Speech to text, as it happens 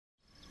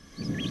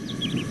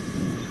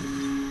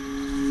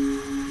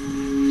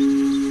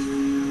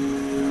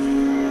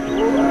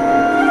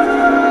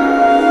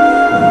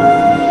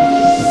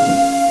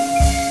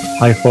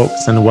Hi,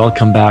 folks, and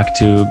welcome back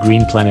to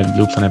Green Planet,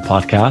 Blue Planet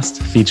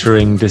podcast,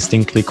 featuring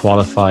distinctly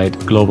qualified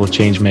global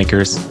change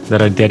makers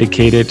that are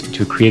dedicated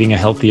to creating a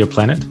healthier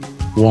planet,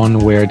 one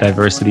where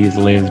diversity is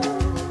lived,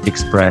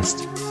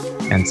 expressed,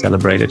 and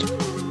celebrated.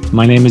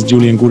 My name is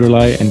Julian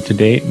Guderlei, and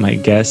today my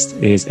guest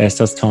is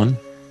Estas Ton.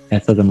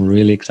 Estas, I'm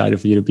really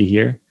excited for you to be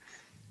here.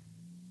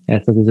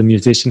 Estas is a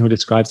musician who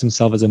describes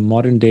himself as a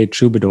modern-day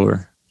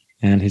troubadour,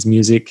 and his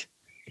music,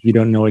 if you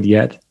don't know it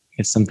yet,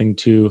 is something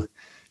to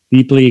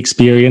deeply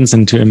experience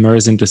and to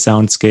immerse into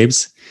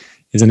soundscapes,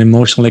 is an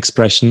emotional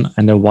expression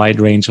and a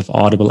wide range of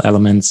audible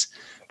elements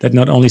that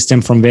not only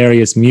stem from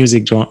various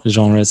music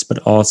genres, but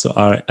also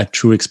are a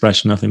true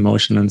expression of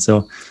emotion. And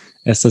so,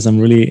 Estas,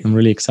 I'm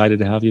really excited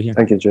to have you here.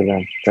 Thank you,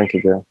 Julian. Thank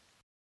you, Julian.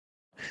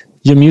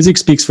 Your music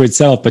speaks for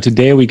itself, but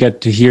today we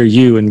get to hear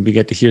you and we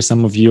get to hear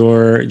some of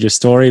your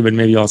story, but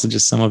maybe also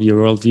just some of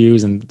your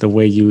worldviews and the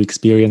way you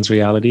experience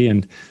reality.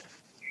 And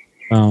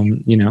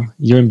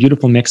you're in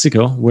beautiful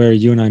Mexico, where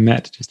you and I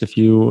met just a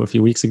few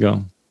weeks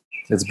ago.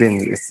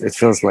 It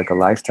feels like a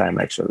lifetime,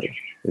 actually.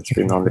 It's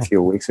been only a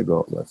few weeks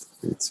ago, but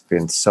it's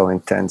been so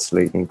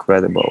intensely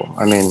incredible.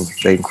 I mean,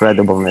 the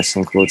incredibleness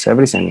includes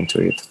everything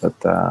into it,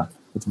 but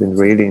it's been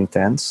really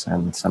intense,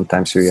 and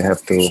sometimes you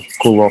have to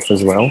cool off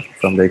as well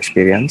from the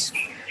experience.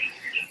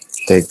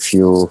 Take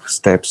few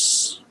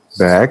steps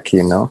back,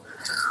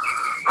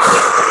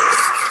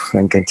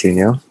 and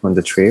continue on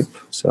the trip.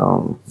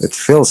 So it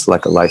feels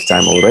like a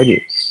lifetime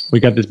already. We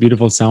got this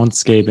beautiful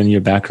soundscape in your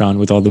background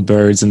with all the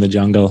birds in the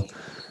jungle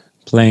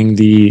playing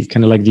the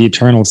kind of like the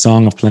eternal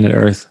song of planet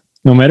Earth.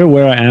 No matter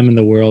where I am in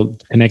the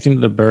world, connecting to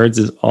the birds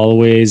is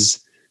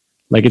always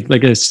it's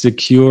like a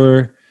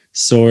secure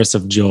source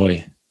of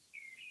joy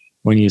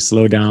when you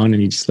slow down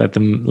and you just let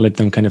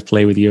them kind of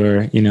play with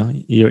your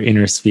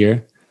inner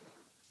sphere.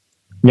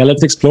 Yeah,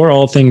 let's explore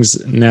all things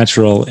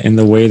natural in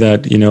the way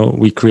that,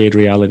 we create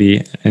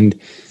reality.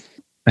 And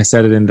I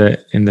said it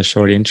in the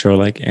short intro,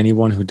 like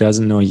anyone who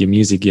doesn't know your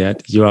music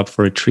yet, you're up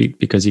for a treat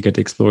because you get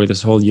to explore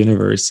this whole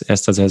universe.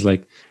 Estas has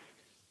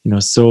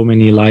so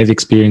many live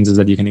experiences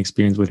that you can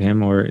experience with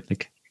him, or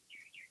like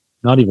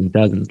not even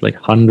dozens, like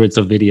hundreds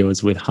of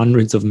videos with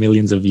hundreds of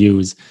millions of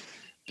views,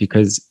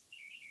 because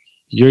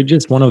you're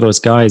just one of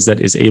those guys that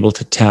is able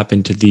to tap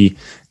into the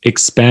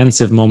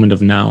expansive moment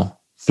of now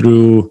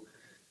through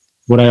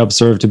what I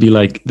observe to be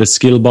like the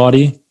skill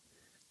body,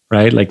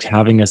 right? Like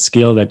having a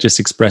skill that just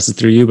expresses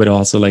through you, but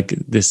also like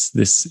this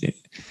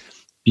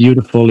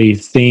beautifully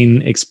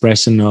thin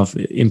expression of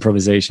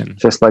improvisation.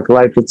 Just like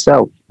life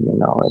itself,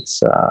 it's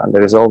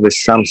there is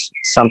always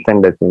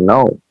something that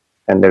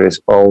and there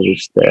is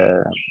always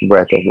the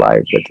breath of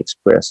life that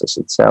expresses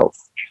itself.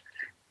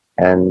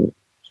 And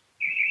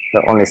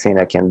the only thing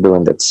I can do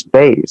in that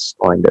space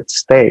or in that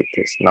state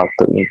is not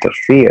to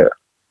interfere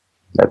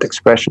that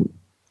expression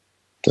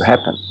to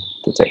happen,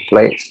 to take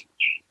place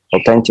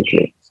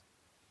authentically.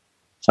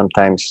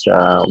 Sometimes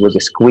with the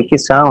squeaky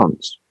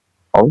sounds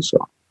also,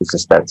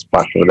 because that's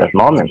part of that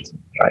moment,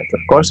 right? Of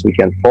course, we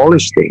can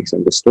polish things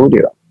in the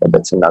studio, but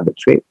that's another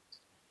trick.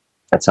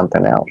 That's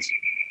something else.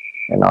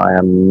 I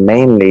am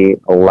mainly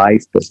a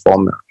live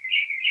performer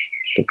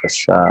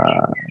because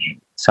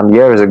some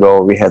years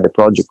ago we had a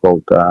project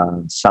called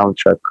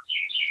Soundtrack,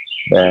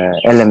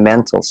 the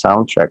Elemental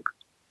Soundtrack.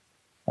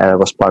 And I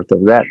was part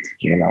of that.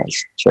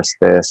 It's just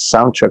the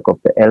soundtrack of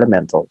the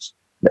elementals,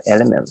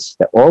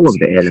 all of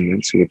the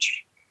elements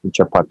which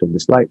are part of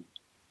this life.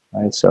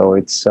 Right? So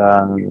it's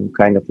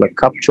kind of like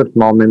captured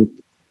moment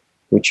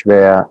which we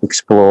are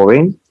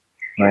exploring,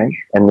 right?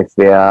 And if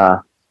we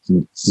are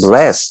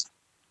blessed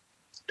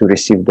to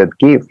receive that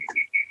gift,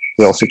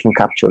 we also can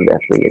capture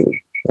that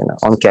really,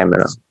 on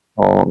camera,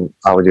 on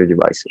audio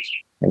devices,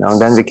 and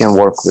then we can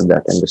work with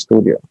that in the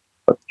studio.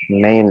 But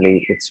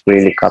mainly, it's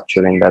really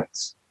capturing that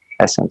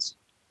essence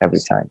every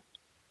time.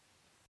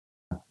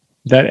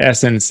 That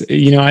essence,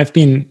 I've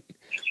been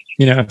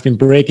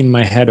breaking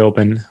my head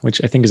open,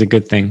 which I think is a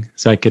good thing.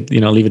 So I could,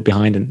 leave it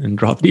behind and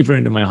drop deeper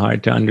into my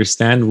heart to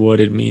understand what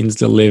it means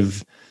to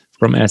live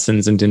from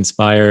essence and to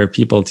inspire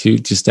people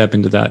to step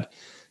into that.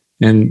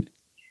 And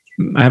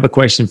I have a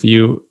question for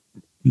you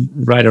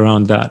right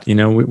around that.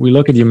 We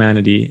look at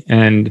humanity,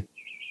 and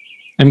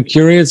I'm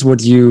curious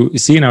what you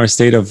see in our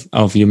state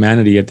of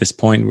humanity at this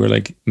point. We're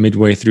like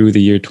midway through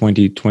the year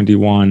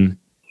 2021.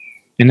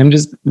 And I'm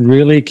just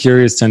really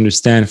curious to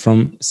understand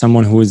from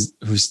someone who's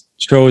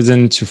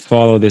chosen to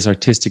follow this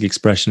artistic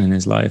expression in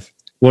his life.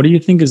 What do you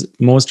think is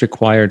most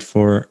required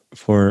for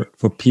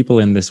people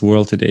in this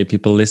world today?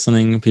 People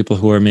listening, people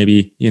who are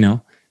maybe,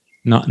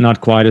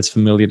 not quite as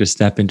familiar to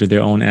step into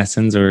their own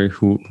essence, or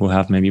who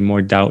have maybe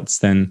more doubts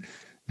than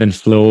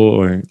flow,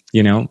 or,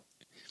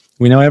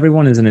 we know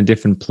everyone is in a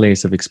different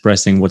place of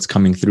expressing what's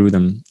coming through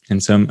them.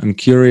 And so I'm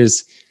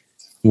curious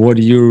what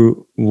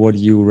you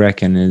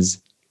reckon is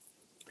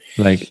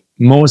like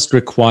most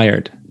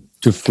required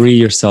to free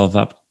yourself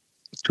up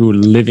to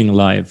living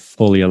life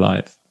fully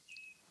alive.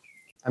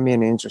 I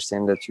mean,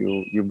 interesting that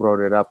you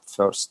brought it up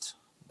first,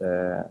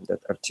 that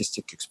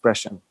artistic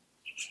expression.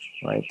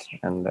 right?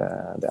 And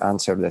the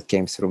answer that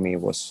came through me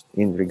was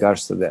in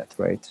regards to that,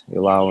 right?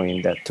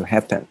 Allowing that to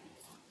happen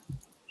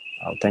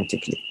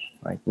authentically,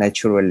 right?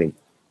 Naturally,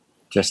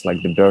 just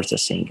like the birds are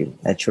singing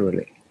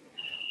naturally,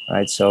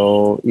 right?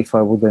 So if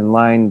I would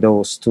align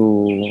those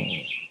two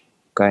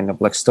kind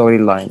of like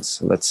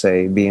storylines, let's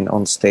say being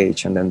on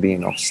stage and then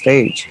being off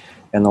stage,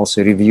 and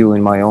also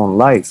reviewing my own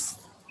life,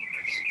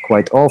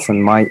 quite often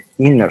my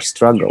inner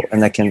struggle,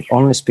 and I can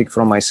only speak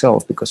from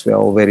myself because we are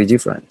all very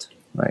different,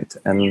 right?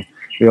 And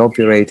we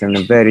operate in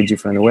a very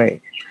different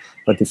way.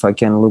 But if I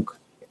can look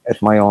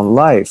at my own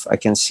life, I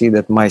can see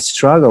that my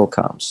struggle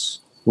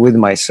comes with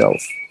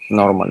myself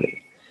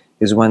normally,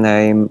 is when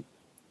I'm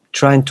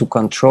trying to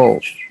control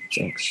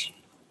things,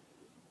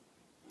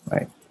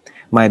 right?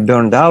 My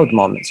burned out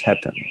moments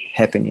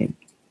happening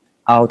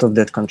out of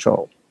that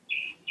control.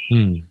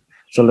 Hmm.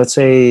 So let's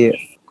say,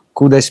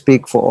 could I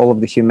speak for all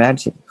of the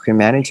humanity?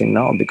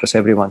 No, because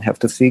everyone have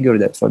to figure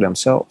that for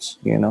themselves,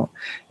 you know.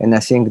 And I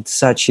think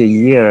such a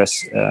year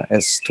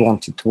as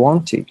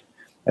 2020,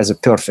 as a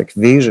perfect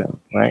vision,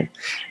 right,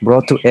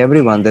 brought to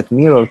everyone that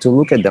mirror to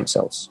look at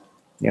themselves,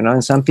 you know.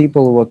 And some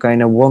people were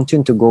kind of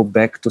wanting to go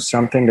back to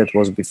something that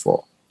was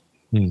before.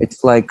 Hmm.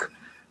 It's like,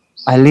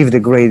 I lived a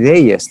great day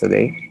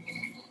yesterday,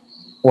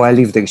 or I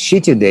lived a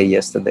shitty day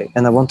yesterday,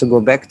 and I want to go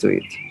back to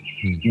it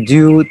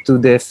due to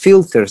the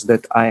filters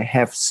that I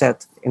have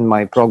set in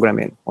my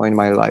programming or in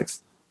my life.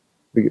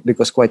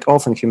 Because quite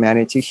often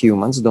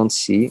humans don't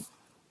see,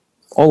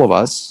 all of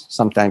us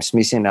sometimes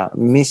missing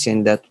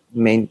that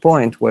main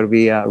point where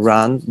we are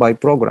run by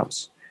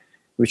programs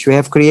which we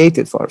have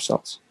created for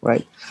ourselves,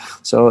 right?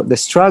 So the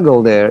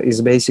struggle there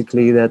is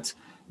basically that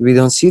we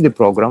don't see the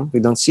program,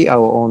 we don't see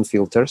our own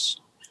filters,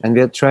 and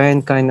we are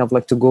trying kind of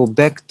like to go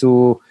back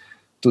to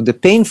the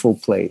painful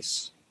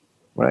place,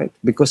 right?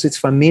 Because it's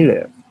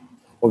familiar.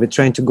 Or we're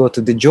trying to go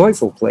to the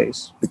joyful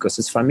place because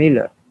it's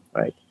familiar,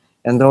 right?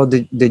 And though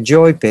the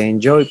joy pain,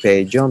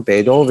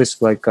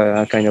 always like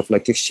kind of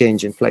like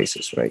exchanging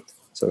places, right?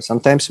 So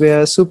sometimes we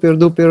are super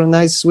duper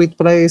nice, sweet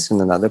place,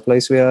 and another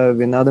place we are,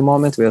 in another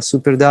moment we are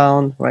super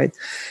down, right?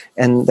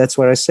 And that's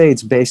where I say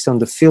it's based on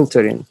the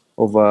filtering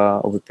of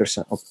a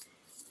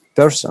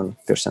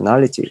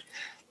personality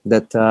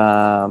that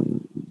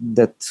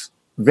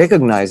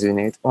recognizing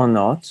it or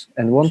not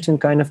and wanting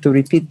kind of to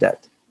repeat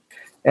that.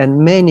 And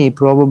many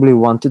probably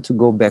wanted to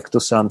go back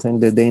to something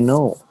that they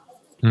know,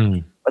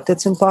 but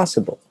that's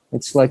impossible.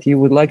 It's like you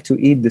would like to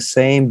eat the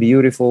same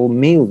beautiful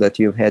meal that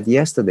you had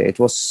yesterday. It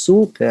was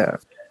super,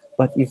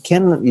 but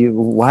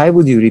why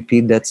would you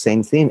repeat that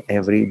same thing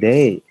every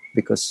day?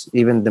 Because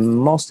even the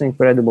most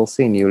incredible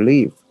thing you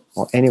live,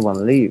 or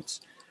anyone lives,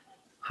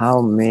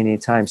 how many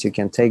times you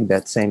can take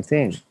that same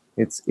thing?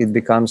 It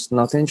becomes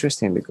not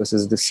interesting because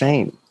it's the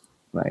same,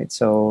 right?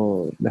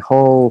 So the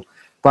whole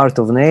part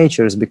of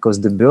nature is because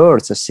the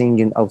birds are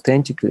singing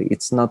authentically.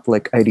 It's not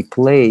like I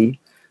replay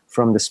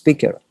from the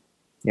speaker.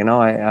 You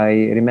know, I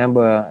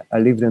remember I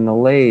lived in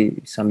LA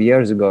some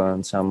years ago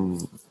in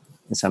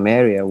some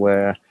area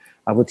where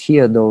I would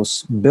hear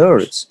those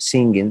birds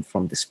singing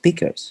from the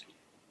speakers.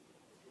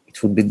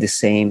 It would be the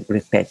same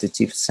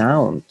repetitive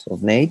sound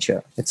of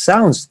nature. It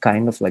sounds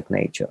kind of like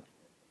nature,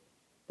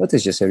 but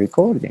it's just a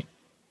recording.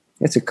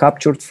 It's a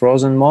captured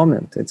frozen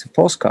moment. It's a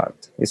postcard.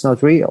 It's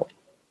not real,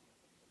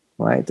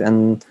 right?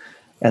 And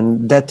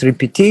that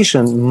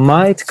repetition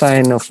might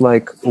kind of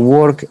like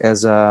work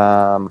as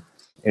a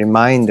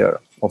reminder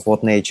of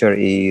what nature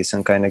is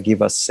and kind of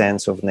give us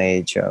sense of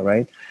nature,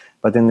 right?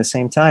 But in the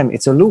same time,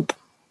 it's a loop.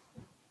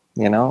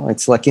 You know,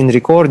 it's like in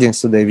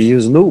recordings today we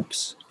use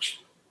loops.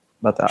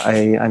 But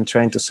I'm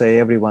trying to say,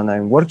 everyone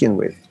I'm working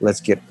with, let's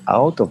get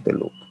out of the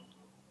loop.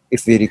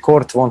 If we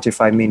record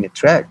 25-minute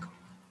track,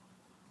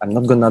 I'm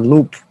not going to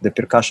loop the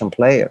percussion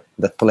player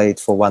that played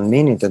for 1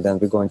 minute and then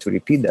we're going to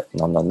repeat that.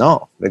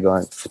 No. We're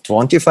going for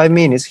 25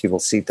 minutes, he will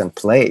sit and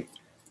play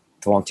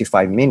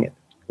 25 minutes,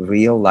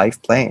 real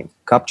life playing,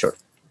 captured,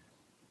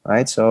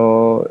 right?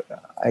 So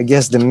I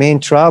guess the main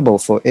trouble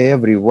for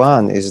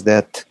everyone is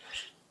that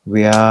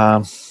we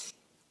are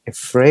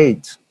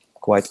afraid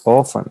quite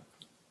often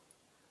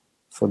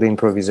for the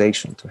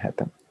improvisation to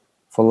happen,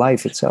 for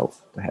life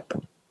itself to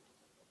happen,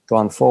 to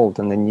unfold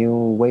in a new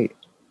way.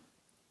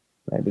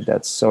 Maybe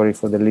that's, sorry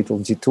for the little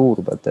detour,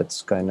 but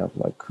that's kind of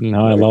like.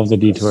 No, I love the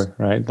detour,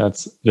 right?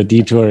 That's the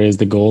detour is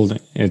the gold.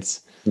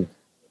 It's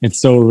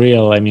so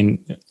real. I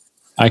mean,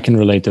 I can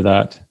relate to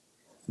that.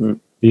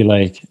 Be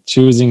like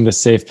choosing the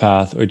safe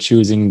path or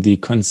choosing the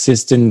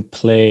consistent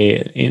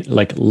play in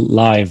like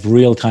live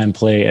real-time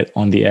play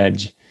on the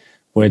edge,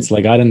 where it's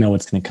like, I don't know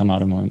what's going to come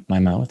out of my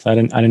mouth. I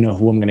don't know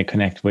who I'm going to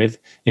connect with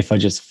if I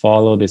just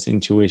follow this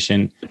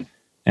intuition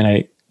and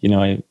I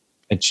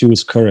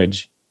choose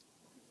courage,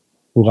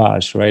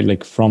 right?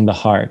 Like from the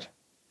heart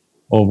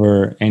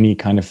over any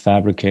kind of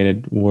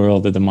fabricated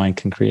world that the mind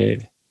can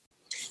create.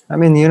 I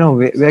mean,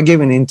 we are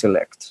given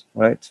intellect,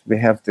 right? We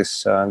have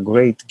this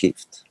great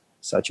gift,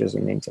 such as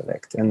an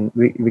intellect, and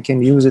we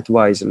can use it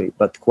wisely,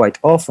 but quite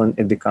often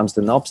it becomes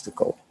an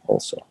obstacle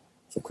also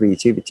for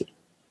creativity,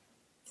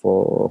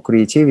 for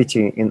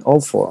creativity in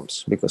all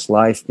forms, because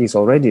life is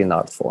already an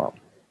art form,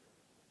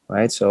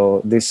 right?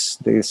 So this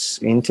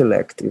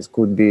intellect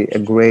could be a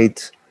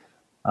great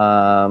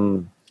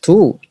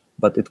tool,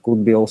 but it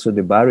could be also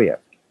the barrier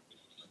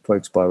for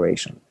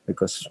exploration,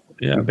 because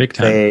Yeah, you big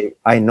time. say,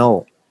 I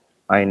know,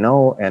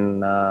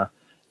 and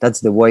that's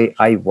the way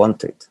I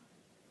want it.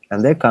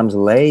 And there comes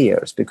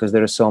layers, because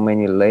there are so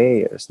many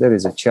layers. There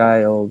is a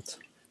child,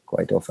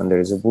 quite often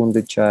there is a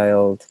wounded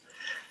child,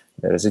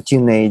 there is a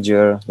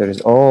teenager, there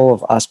is all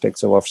of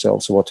aspects of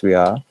ourselves, what we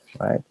are,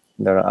 right?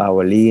 There are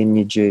our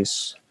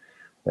lineages,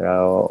 there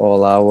are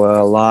all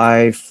our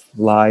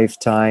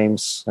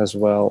lifetimes as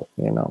well,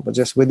 but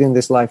just within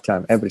this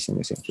lifetime, everything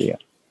is in here,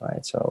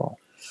 right? So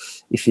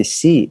if you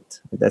see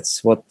it,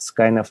 that's what's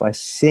kind of, I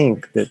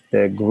think, that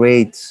the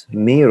great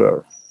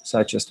mirror,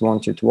 such as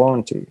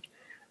 2020,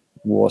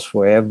 was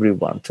for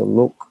everyone to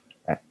look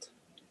at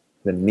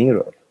the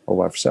mirror of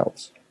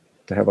ourselves,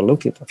 to have a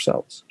look at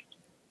ourselves,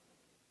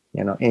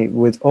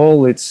 with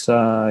all its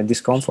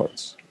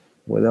discomforts,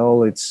 with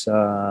all its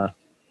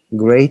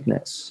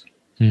greatness,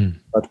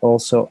 but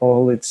also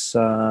all its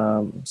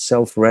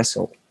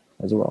self-wrestle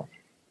as well.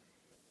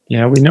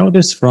 Yeah, we know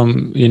this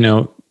from,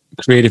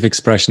 creative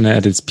expression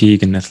at its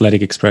peak and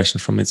athletic expression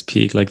from its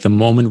peak. Like the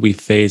moment we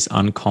face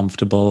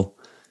uncomfortable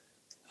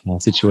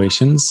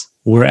situations,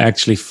 we're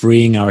actually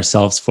freeing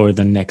ourselves for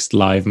the next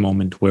live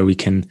moment where we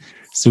can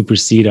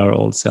supersede our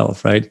old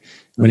self, right?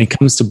 When it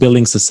comes to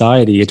building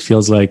society, it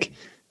feels like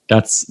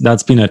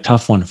that's been a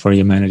tough one for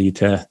humanity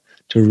to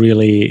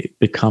really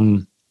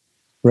become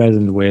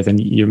present with. And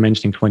you're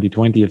mentioning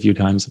 2020 a few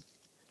times.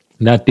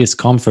 That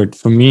discomfort,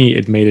 for me,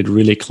 it made it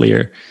really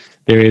clear.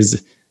 There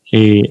is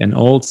an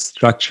old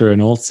structure,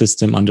 an old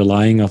system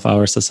underlying of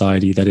our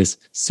society that is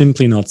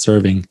simply not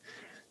serving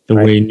the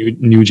way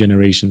new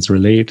generations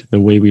relate, the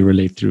way we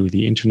relate through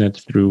the internet,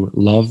 through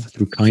love,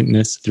 through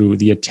kindness, through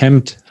the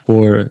attempt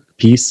for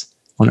peace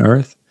on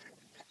earth.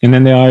 And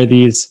then there are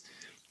these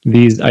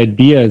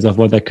ideas of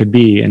what that could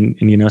be, and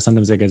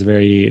sometimes it gets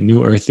very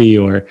new earthy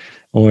or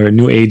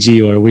new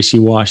agey or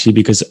wishy-washy,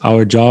 because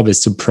our job is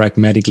to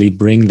pragmatically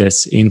bring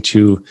this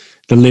into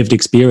the lived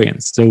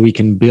experience, so we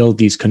can build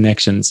these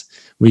connections.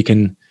 We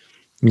can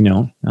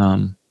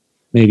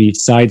maybe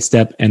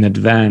sidestep and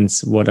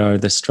advance what are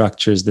the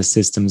structures, the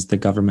systems, the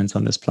governments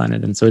on this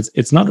planet. And so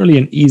it's not really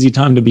an easy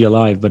time to be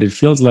alive, but it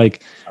feels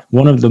like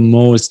one of the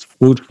most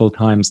fruitful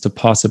times to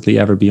possibly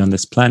ever be on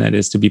this planet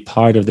is to be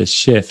part of this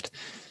shift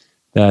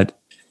that,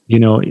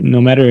 no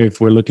matter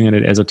if we're looking at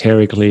it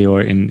esoterically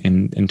or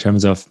in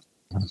terms of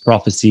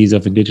prophecies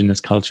of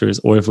indigenous cultures,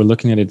 or if we're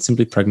looking at it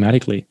simply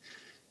pragmatically.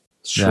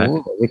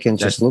 Sure, we can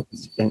just look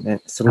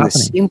through the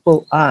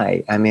simple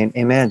eye. I mean,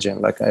 imagine,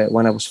 like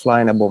when I was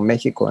flying above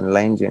Mexico and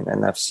landing,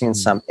 and I've seen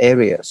some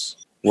areas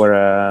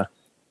where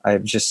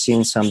I've just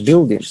seen some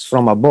buildings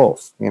from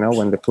above,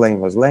 when the plane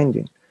was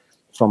landing.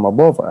 From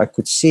above, I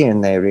could see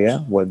an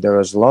area where there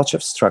was lots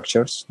of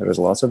structures, there was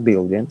lots of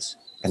buildings,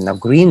 and no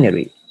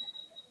greenery.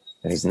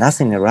 There is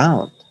nothing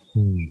around,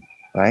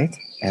 right?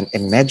 And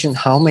imagine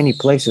how many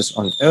places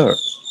on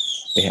Earth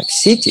they have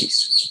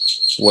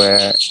cities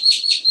where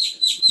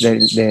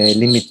the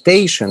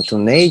limitation to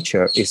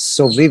nature is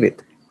so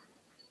vivid,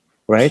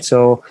 right?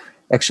 So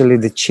actually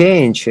the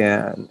change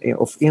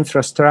of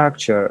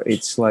infrastructure,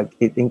 it's like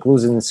it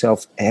includes in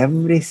itself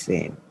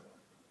everything,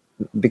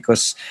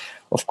 because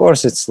of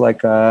course it's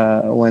like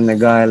when a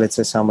guy, let's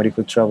say somebody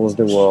who travels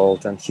the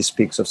world and he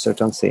speaks of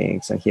certain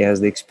things and he has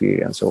the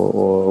experience,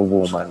 or a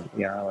woman,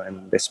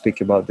 and they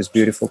speak about these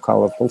beautiful,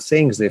 colorful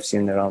things they've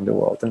seen around the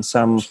world, and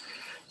some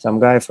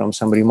guy from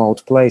some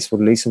remote place would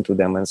listen to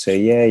them and say,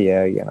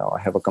 yeah, I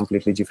have a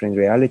completely different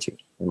reality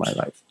in my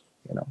life.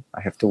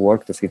 I have to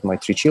work to feed my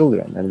 3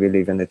 children, and we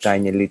live in a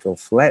tiny little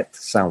flat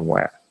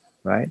somewhere,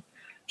 right?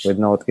 With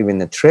not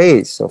even a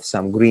trace of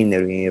some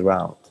greenery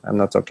around. I'm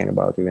not talking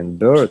about even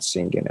birds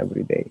singing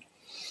every day.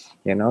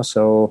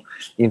 So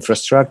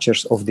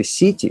infrastructures of the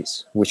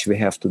cities which we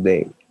have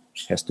today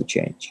has to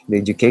change. The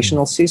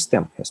educational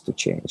system has to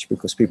change,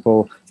 because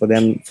people,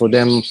 in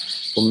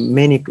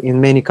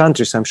many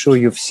countries, I'm sure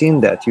you've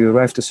seen that. You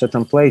arrive to a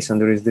certain place and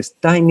there is this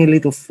tiny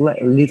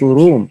little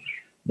room,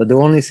 but the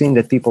only thing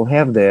that people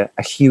have there,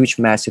 a huge,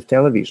 massive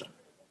television,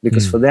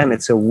 because for them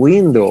it's a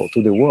window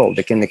to the world.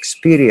 They can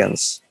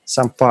experience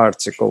some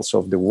particles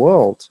of the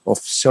world, of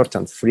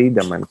certain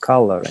freedom and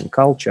color and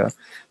culture,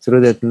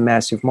 through that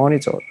massive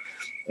monitor.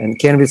 And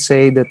can we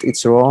say that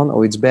it's wrong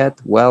or it's bad?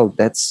 Well,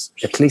 that's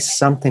at least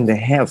something they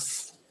have,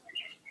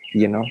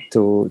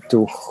 to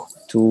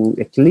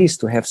at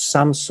least to have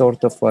some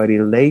sort of a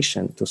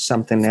relation to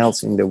something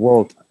else in the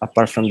world,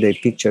 apart from the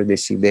picture they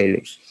see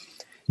daily.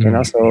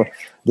 So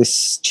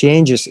this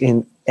changes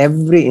in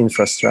every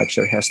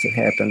infrastructure has to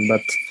happen,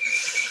 but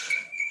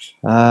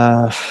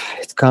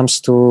it comes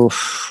to,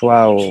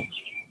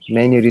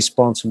 many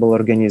responsible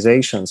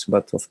organizations,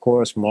 but of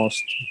course,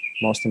 most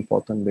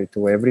importantly,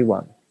 to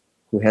everyone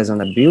who has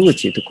an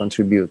ability to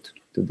contribute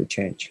to the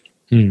change.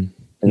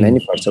 in many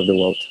parts of the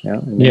world.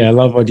 Yeah, I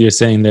love what you're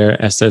saying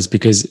there, Estes,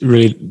 because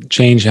really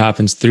change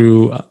happens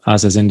through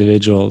us as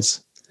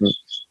individuals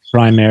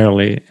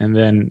primarily, and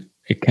then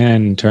it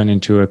can turn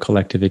into a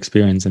collective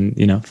experience.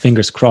 And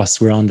fingers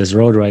crossed, we're on this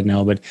road right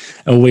now. But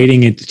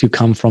awaiting it to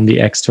come from the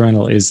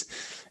external is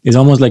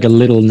almost like a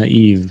little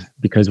naive,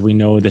 because we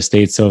know the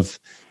states of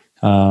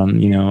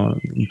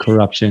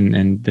corruption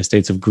and the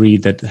states of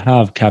greed that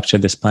have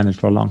captured this planet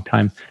for a long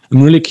time.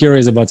 I'm really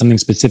curious about something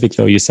specific,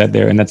 though, you said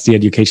there, and that's the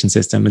education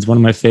system. It's one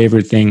of my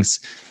favorite things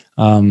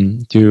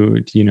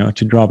to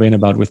drop in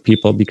about with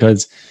people,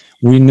 because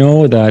we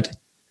know that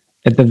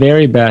at the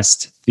very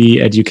best,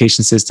 the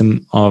education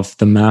system of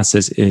the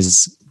masses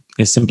is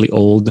simply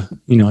old.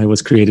 It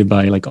was created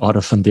by like Otto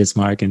von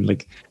Bismarck in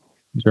like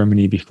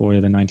Germany before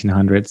the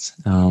 1900s.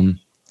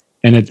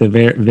 And at the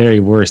very, very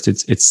worst,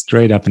 it's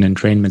straight up an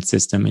entrainment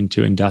system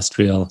into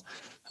industrial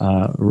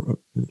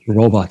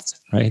robots,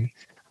 right?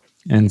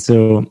 And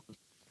so,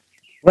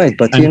 right.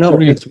 But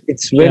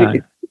it's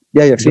very.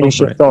 Yeah. Finish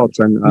your thoughts,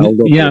 and I'll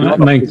go. Yeah,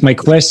 my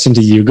question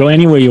to you. Go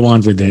anywhere you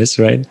want with this,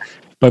 right?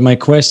 But my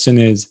question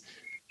is,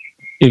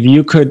 if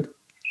you could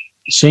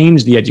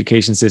change the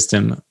education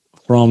system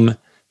from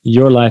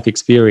your life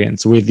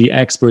experience with the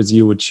experts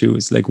you would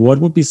choose, like what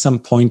would be some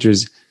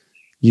pointers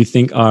you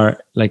think are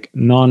like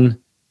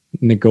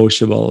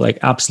non-negotiable, like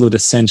absolute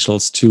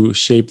essentials to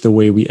shape the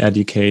way we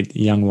educate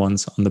young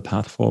ones on the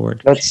path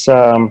forward? That's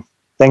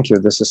thank you.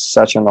 This is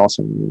such an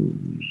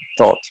awesome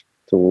thought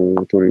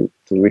to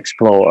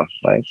explore.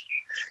 Right.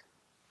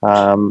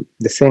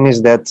 The thing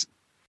is that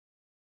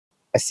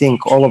I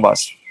think all of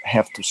us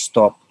have to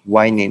stop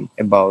whining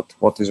about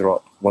what is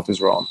wrong.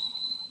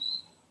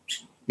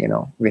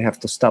 We have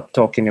to stop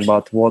talking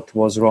about what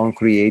was wrong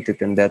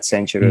created in that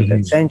century,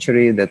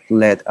 that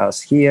led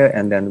us here,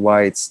 and then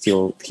why it's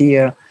still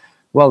here.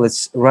 Well,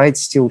 it's right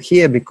still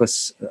here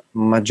because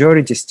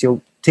majority is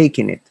still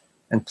taking it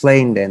and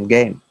playing that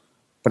game,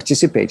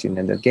 participating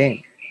in that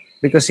game.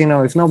 Because,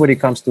 if nobody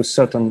comes to a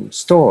certain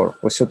store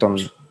or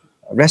certain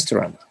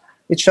restaurant,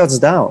 it shuts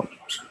down.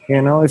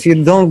 If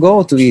you don't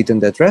go to eat in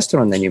that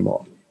restaurant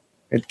anymore,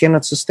 it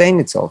cannot sustain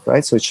itself,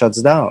 right? So it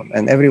shuts down,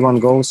 and everyone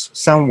goes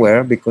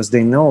somewhere because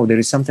they know there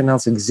is something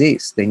else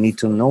exists. They need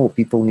to know,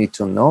 people need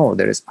to know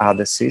there is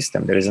other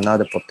system, there is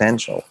another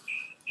potential,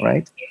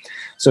 right?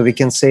 So we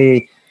can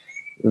say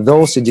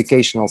those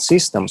educational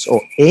systems,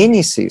 or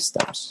any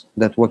systems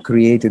that were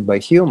created by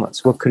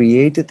humans, were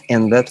created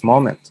in that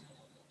moment,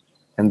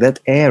 in that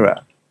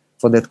era,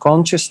 for that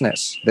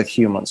consciousness that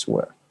humans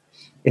were.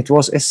 It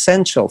was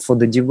essential for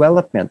the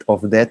development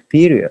of that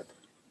period,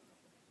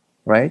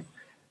 right?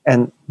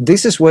 And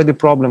this is where the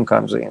problem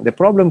comes in. The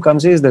problem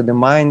comes is that the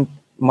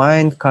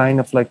mind kind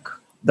of like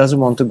doesn't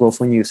want to go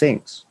for new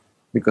things.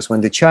 Because when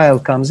the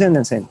child comes in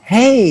and says,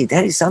 hey,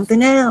 there is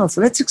something else,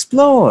 let's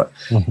explore.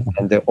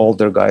 And the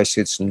older guy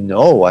says,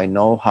 no, I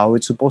know how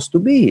it's supposed to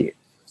be,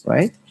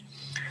 right?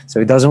 So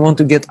he doesn't want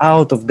to get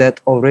out of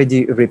that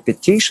already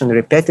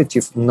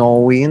repetitive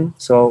knowing.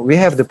 So we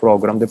have the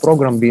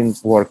program been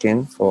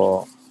working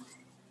for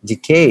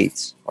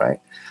decades,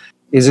 right?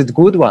 Is it a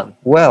good one?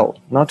 Well,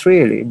 not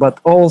really. But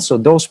also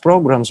those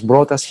programs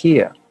brought us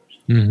here.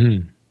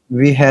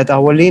 We had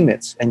our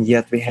limits, and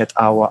yet we had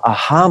our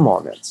aha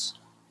moments,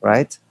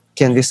 right?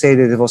 Can we say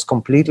that it was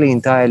completely,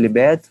 entirely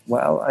bad?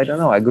 Well, I don't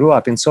know. I grew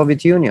up in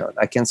Soviet Union.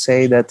 I can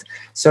say that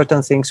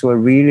certain things were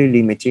really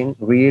limiting,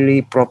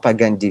 really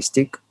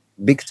propagandistic,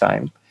 big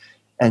time.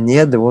 And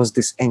yet there was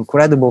this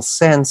incredible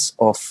sense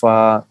of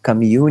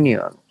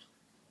communion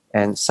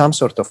and some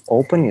sort of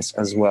openness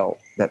as well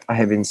that I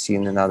haven't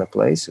seen in other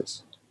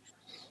places.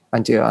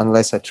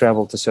 Unless I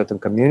traveled to certain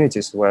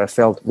communities where I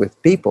felt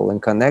with people in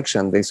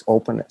connection, this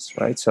openness,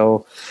 right?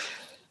 So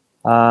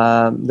there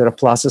are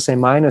pluses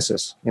and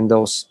minuses in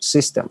those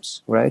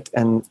systems, right?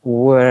 And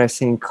where I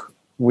think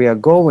we are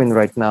going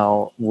right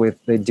now with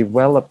the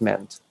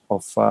development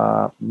of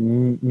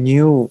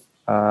new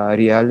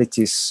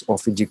realities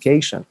of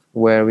education,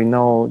 where we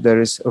know there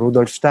is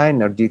Rudolf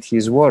Steiner did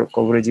his work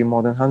already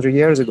more than 100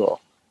 years ago.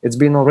 It's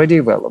been already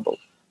available.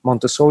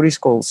 Montessori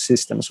school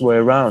systems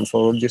were around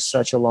for just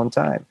such a long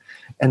time.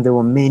 And there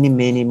were many,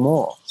 many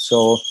more.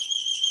 So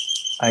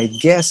I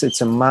guess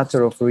it's a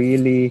matter of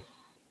really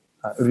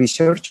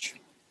research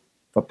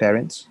for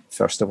parents,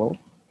 first of all,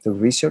 to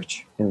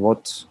research in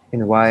what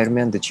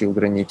environment the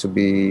children need to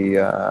be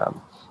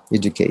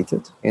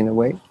educated in a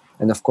way.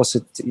 And of course,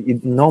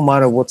 no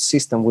matter what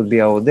system would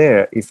be out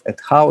there, if at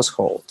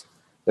household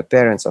the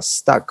parents are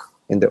stuck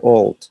in the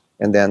old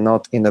and they're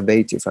not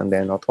innovative and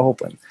they're not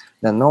open,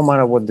 then no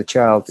matter what the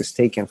child is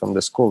taken from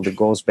the school that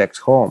goes back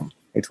home,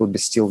 it would be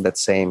still that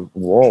same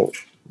wall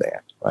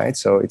there, right?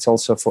 So it's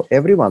also for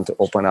everyone to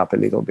open up a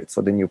little bit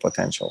for the new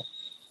potential,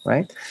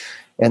 right?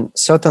 And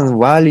certain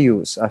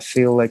values, I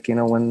feel like,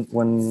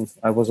 when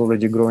I was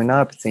already growing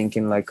up,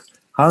 thinking like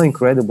how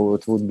incredible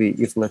it would be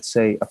if, let's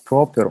say, a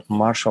proper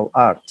martial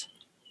art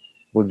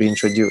would be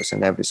introduced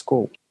in every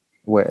school,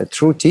 where a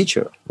true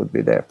teacher would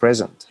be there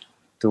present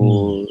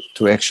to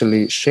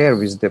actually share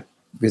with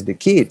the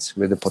kids,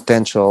 with the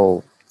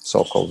potential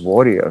so-called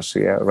warriors,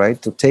 yeah,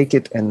 right, to take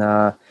it in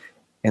a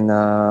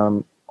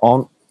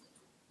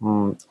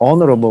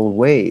honorable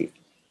way.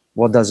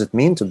 What does it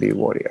mean to be a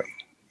warrior?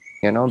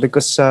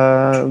 Because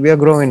we are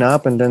growing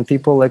up, and then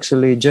people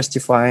actually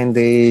justifying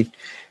the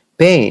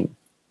pain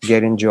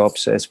getting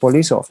jobs as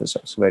police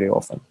officers very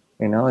often,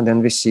 and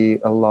then we see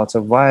a lot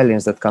of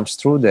violence that comes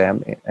through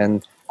them,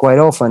 and quite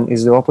often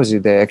is the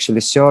opposite. They're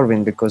actually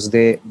serving because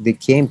they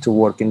came to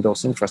work in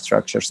those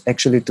infrastructures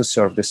actually to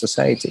serve the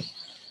society,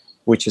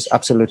 which is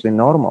absolutely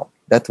normal.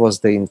 That was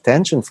the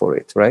intention for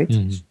it, right?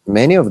 Mm-hmm.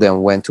 Many of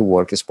them went to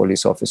work as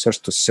police officers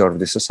to serve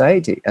the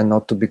society and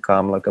not to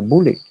become like a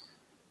bully,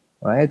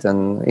 right?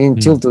 And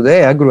until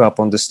today, I grew up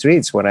on the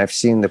streets when I've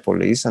seen the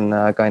police, and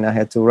I kind of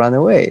had to run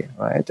away,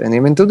 right? And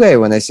even today,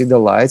 when I see the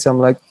lights, I'm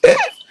like,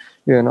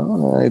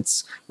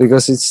 it's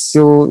because it's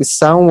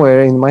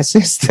somewhere in my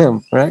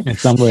system, right?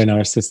 It's somewhere in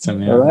our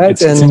system, yeah. Right?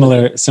 It's a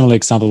similar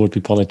example would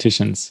be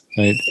politicians,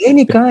 right?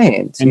 Any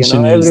kind,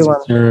 Everyone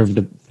everyone serve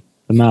the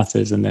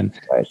masses, and then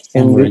right.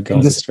 somewhere it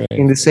goes astray.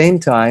 In the same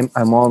time,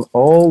 among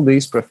all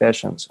these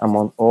professions,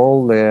 among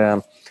all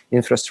the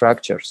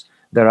infrastructures,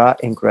 there are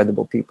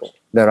incredible people.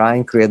 There are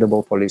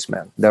incredible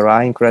policemen. There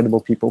are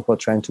incredible people who are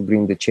trying to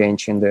bring the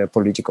change in the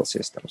political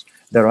systems.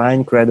 There are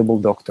incredible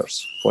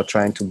doctors who are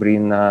trying to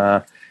bring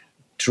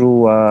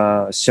true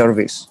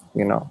service,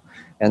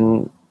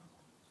 and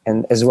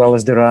as well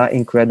as there are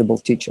incredible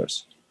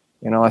teachers.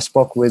 I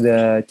spoke with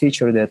a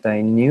teacher that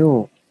I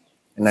knew,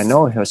 and I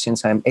know her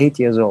since I'm 8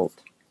 years old.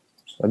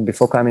 But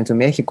before coming to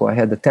Mexico, I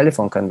had a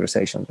telephone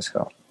conversation with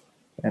her,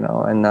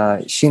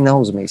 and she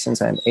knows me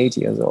since I'm 8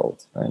 years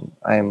old, and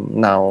I'm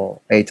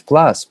now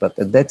 8+. But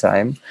at that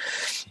time,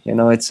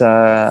 it's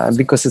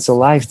because it's a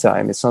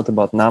lifetime. It's not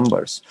about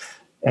numbers.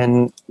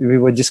 And we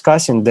were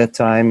discussing that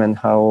time and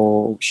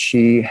how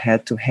she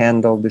had to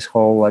handle this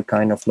whole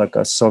kind of like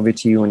a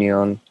Soviet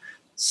Union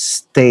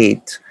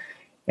state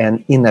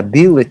and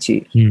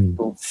inability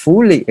to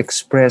fully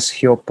express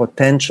her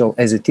potential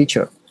as a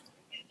teacher,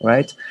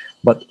 right?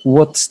 But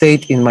what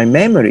stayed in my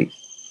memory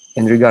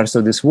in regards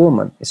to this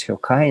woman is her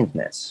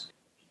kindness.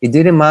 It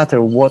didn't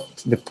matter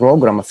what the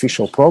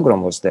official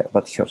program was there,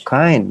 but her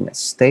kindness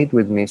stayed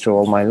with me through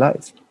all my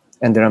life.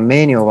 And there are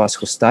many of us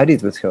who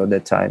studied with her at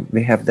that time.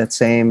 We have that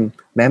same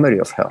memory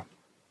of her,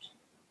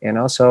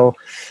 so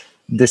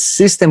the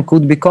system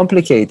could be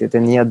complicated.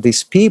 And yet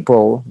these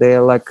people, they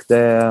are like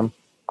the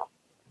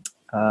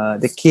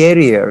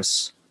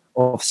carriers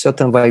of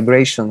certain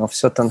vibration, of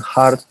certain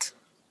heart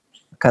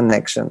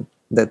connection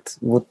that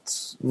would,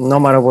 no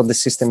matter what the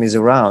system is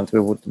around,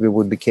 we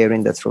would be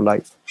carrying that through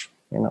life,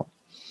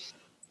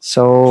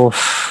 So,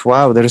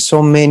 wow, there are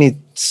so many,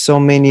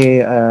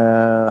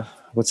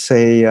 would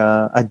say,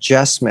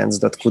 adjustments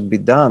that could be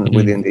done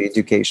within the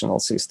educational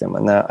system.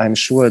 And I'm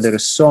sure there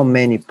are so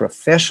many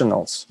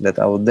professionals that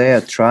are out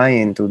there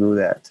trying to do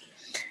that.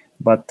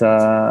 But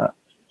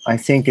I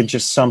think at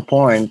just some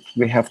point,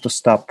 we have to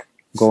stop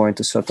going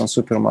to certain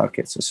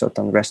supermarkets or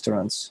certain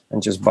restaurants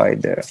and just buy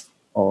there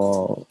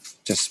or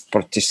just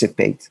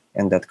participate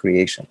in that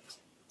creation.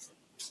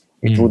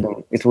 It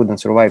wouldn't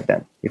survive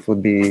then. There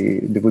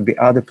would be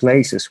other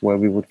places where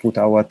we would put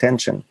our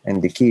attention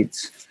and the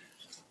kids,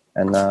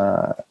 and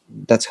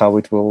that's how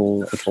it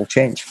will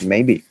change.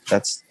 Maybe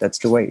that's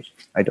the way.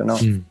 I don't know.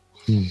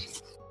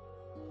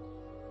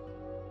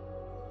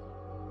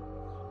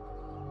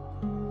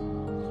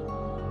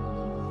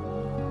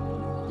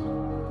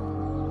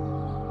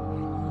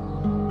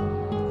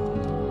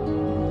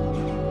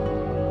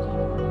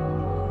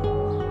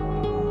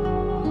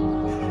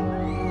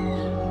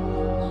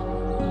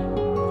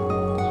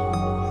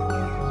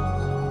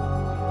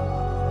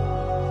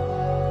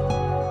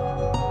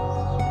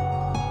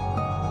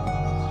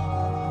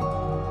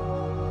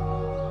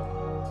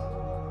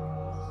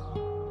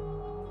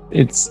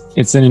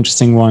 It's an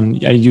interesting one.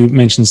 You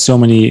mentioned so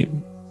many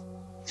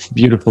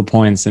beautiful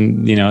points,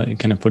 and it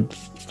kind of put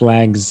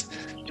flags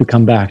to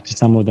come back to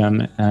some of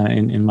them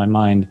in my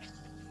mind.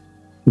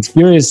 It's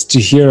curious to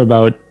hear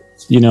about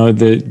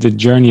the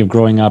journey of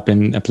growing up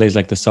in a place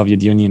like the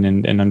Soviet Union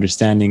and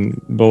understanding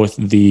both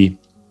the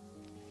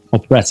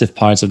oppressive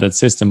parts of that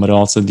system, but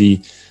also the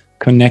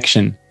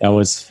connection that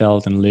was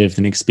felt and lived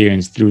and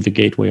experienced through the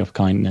gateway of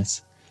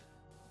kindness.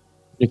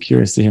 I'm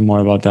curious to hear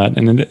more about that.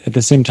 And then at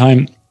the same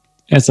time,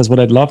 that's what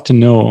I'd love to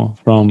know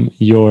from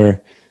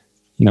your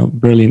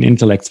brilliant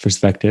intellect's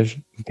perspective,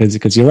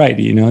 because you're right,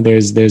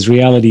 there's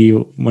reality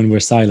when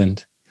we're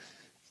silent,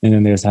 and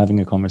then there's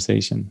having a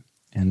conversation.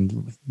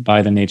 And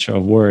by the nature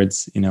of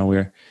words,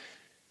 we're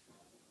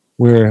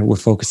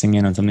focusing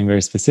in on something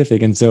very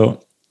specific. And so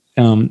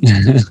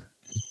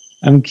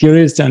I'm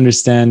curious to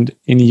understand,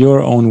 in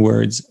your own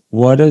words,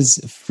 what does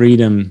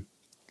freedom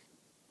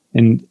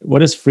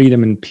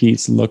and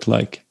peace look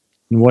like,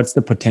 and what's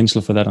the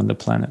potential for that on the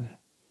planet?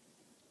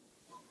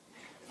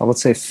 I would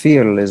say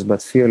fearless,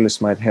 but fearless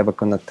might have a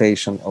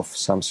connotation of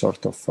some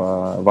sort of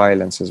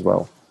violence as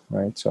well,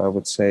 right? So I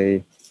would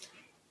say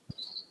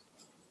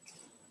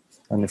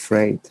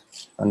unafraid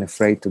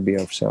to be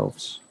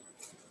ourselves,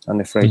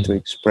 unafraid to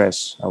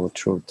express our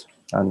truth,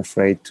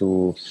 unafraid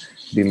to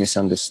be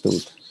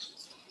misunderstood,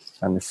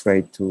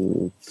 unafraid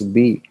to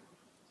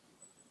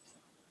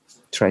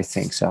try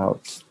things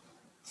out.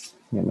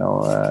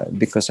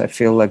 Because I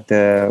feel like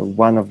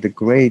one of the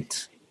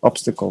great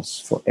obstacles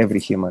for every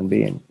human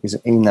being is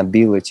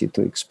inability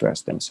to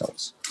express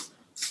themselves.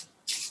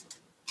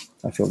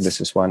 I feel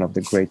this is one of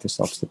the greatest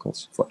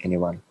obstacles for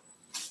anyone.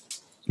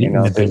 The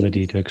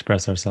inability to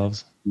express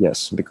ourselves.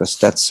 Yes, because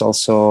that's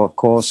also a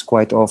cause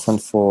quite often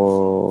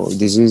for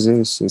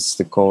diseases. It's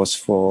the cause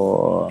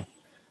for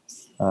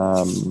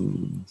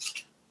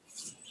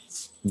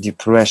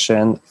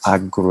depression,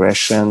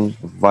 aggression,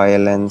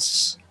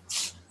 violence,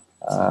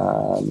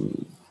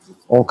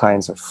 all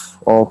kinds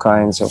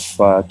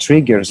of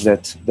triggers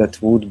that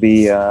would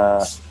be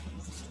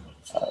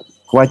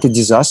quite a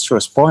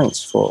disastrous point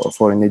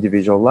for an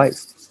individual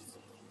life,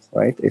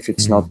 right? If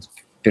it's not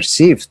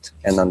perceived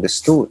and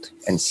understood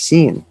and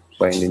seen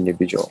by an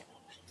individual.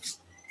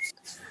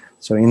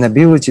 So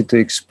inability to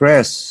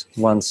express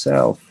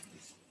oneself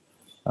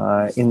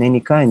in any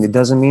kind, it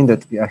doesn't mean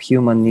that a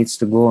human needs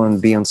to go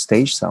and be on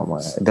stage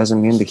somewhere. It doesn't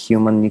mean the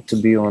human need to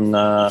be on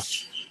a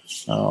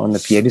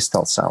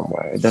pedestal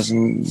somewhere. It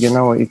doesn't,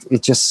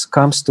 it just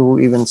comes to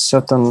even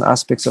certain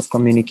aspects of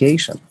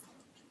communication.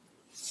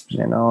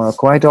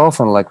 Quite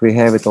often, like we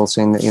have it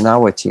also in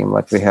our team,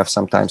 like we have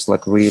sometimes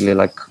like really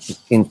like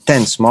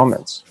intense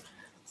moments,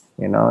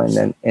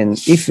 and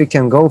if we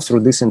can go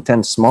through these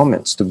intense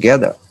moments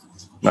together,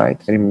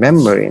 right,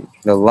 remembering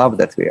the love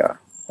that we are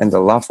and the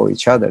love for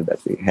each other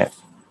that we have,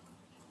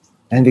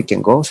 and we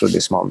can go through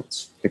these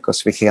moments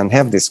because we can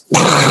have this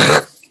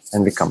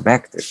and we come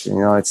back to it.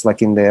 It's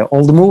like in the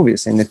old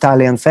movies, in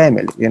Italian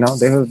Family,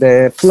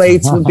 the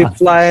plates would be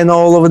flying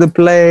all over the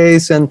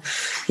place, and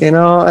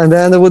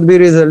then there would be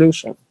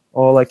resolution.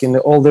 Or like in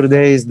the older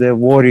days, the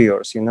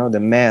warriors, the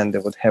men, they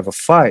would have a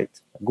fight,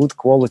 a good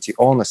quality,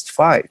 honest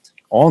fight,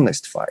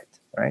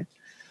 right?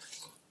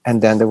 And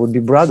then there would be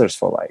brothers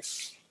for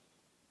life.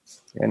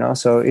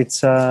 So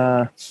it's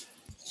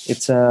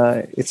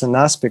an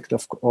aspect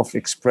of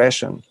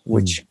expression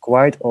which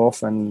quite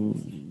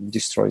often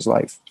destroys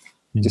lives,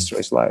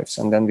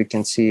 and then we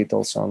can see it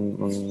also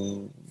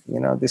on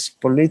this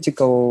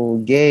political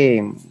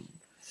game.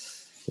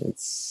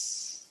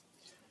 It's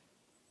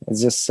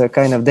just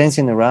kind of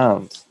dancing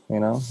around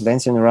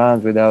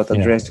without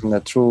addressing the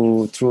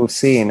true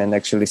theme and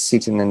actually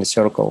sitting in the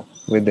circle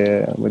with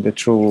the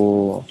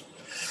true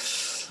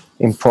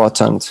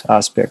important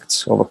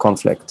aspects of a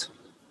conflict.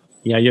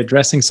 Yeah, you're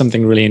addressing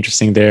something really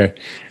interesting there.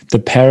 The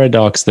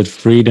paradox that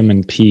freedom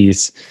and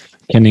peace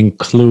can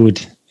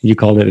include, you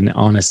called it an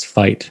honest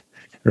fight,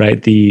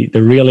 right? The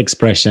real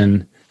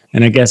expression.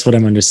 And I guess what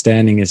I'm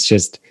understanding is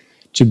just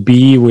to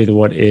be with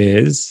what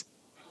is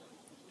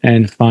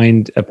and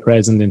find a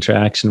present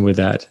interaction with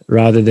that,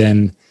 rather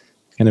than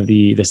kind of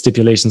the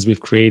stipulations we've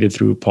created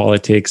through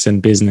politics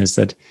and business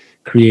that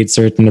create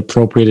certain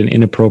appropriate and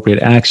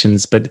inappropriate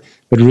actions, but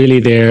really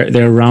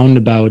they're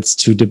roundabouts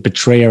to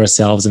betray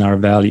ourselves and our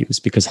values.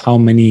 Because how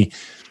many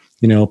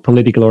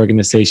political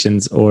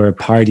organizations or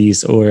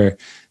parties or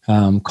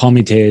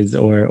comités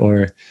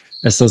or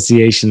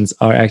associations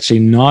are actually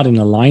not in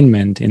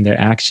alignment in their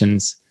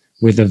actions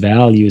with the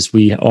values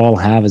we all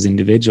have as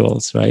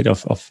individuals, right?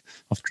 Of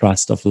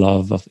trust, of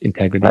love, of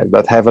integrity. Right,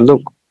 but have a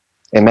look.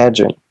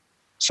 Imagine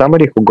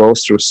somebody who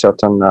goes through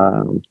certain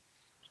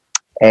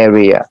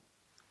area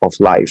of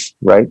life,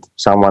 right?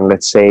 Someone,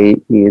 let's say,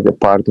 is a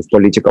part of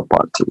political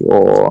party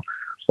or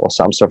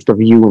some sort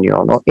of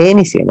union or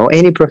anything, or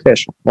any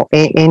profession, or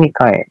any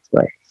kind,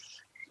 right?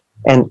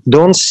 And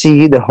don't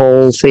see the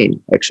whole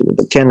thing, actually.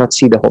 They cannot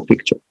see the whole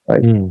picture,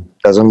 right?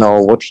 Doesn't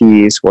know what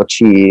he is, what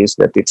she is,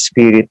 that it's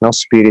spirit, not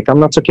spirit. I'm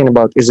not talking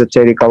about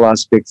esoterical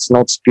aspects,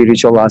 not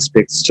spiritual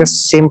aspects,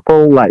 just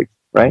simple life,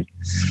 right?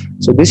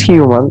 So this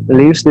human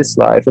lives this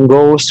life and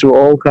goes through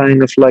all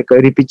kind of like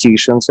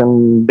repetitions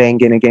and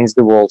banging against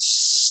the wall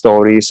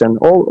stories and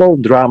all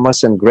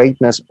dramas and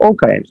greatness, all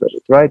kinds of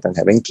it, right? And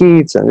having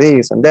kids and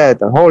this and that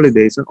and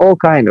holidays and all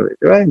kind of it,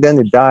 right? Then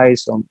it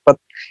dies. But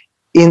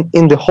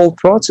in the whole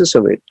process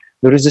of it,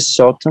 there is a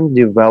certain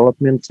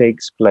development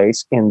takes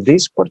place in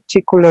this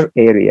particular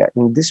area,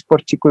 in this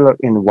particular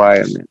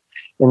environment,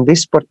 in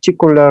this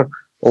particular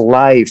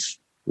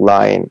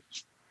lifeline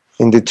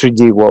in the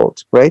 3D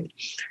world, right?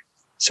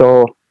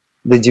 So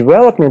the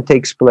development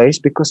takes place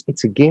because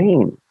it's a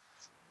game.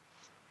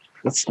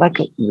 It's like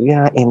we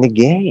are in a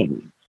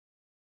game.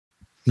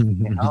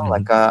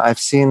 I've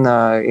seen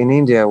in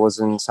India, I was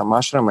in some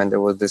ashram and there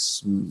was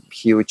this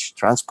huge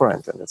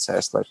transparent and it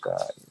says like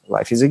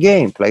life is a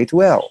game, play it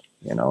well.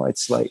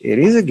 It's like it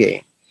is a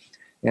game.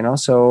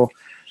 So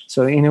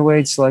in a way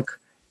it's like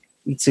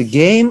it's a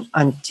game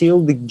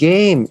until the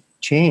game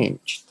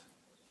changed.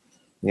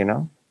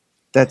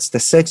 That's the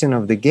setting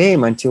of the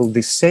game until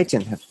this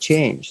setting have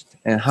changed.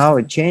 And how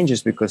it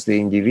changes because the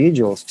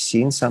individual's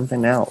seen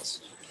something else.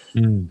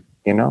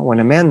 When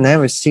a man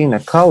never seen a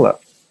color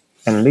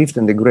and lived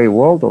in the gray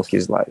world of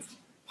his life,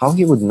 how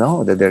he would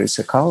know that there is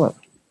a color?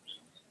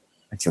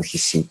 Until he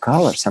see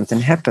color, something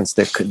happens.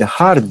 The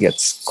heart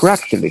gets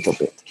cracked a little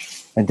bit.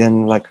 And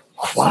then like,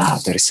 wow,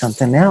 there is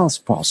something else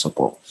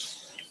possible.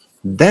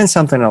 Then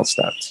something else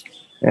starts.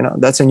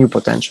 That's a new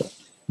potential.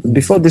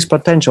 Before this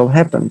potential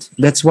happened,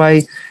 that's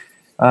why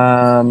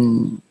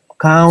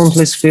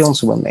countless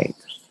films were made.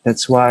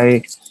 That's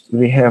why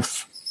we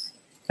have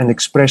an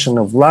expression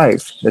of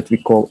life that we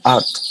call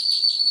art,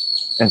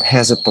 and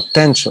has a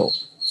potential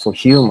for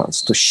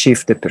humans to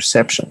shift the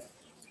perception.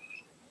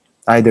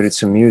 Either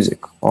it's a music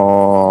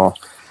or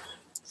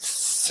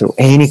through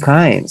any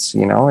kinds,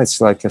 it's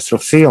like through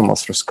film or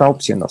through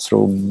sculpting or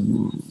through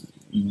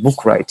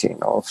book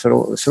writing or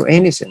through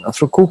anything or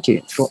through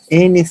cooking, through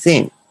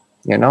anything.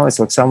 It's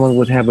like someone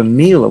would have a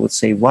meal and would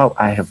say, wow,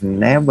 I have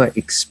never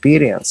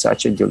experienced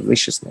such a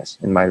deliciousness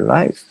in my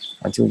life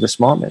until this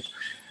moment.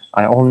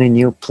 I only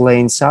knew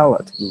plain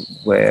salad,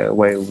 where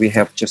we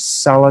have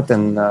just salad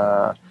and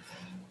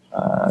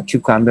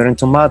cucumber and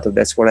tomato.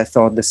 That's what I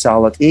thought the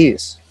salad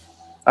is.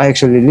 I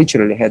actually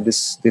literally had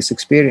this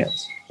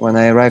experience when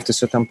I arrived to a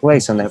certain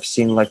place, and I've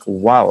seen like,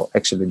 wow,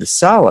 actually the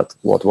salad,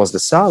 what was the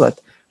salad?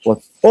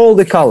 What all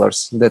the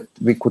colors that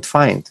we could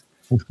find,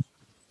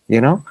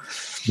 Yeah.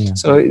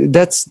 So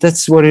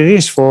that's what it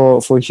is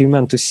for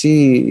human to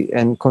see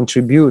and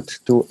contribute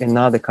to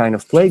another kind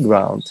of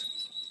playground.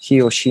 He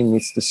or she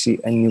needs to see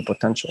a new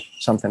potential,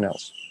 something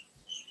else.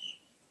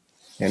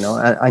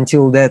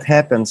 Until that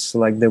happens,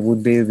 like there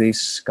would be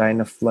this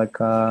kind of like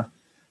I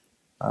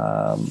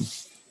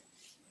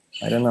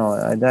don't know.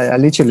 I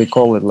literally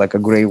call it like a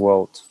gray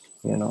world.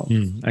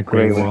 A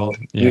gray world.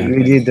 Yeah.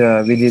 We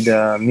did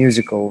a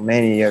musical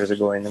many years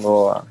ago in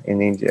Goa,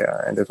 in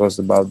India, and it was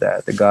about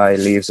that. The guy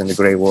lives in the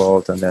gray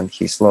world, and then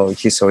he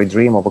saw a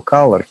dream of a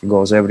color. He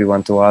goes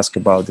everyone to ask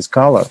about this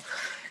color,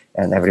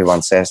 and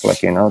everyone says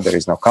like, there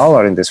is no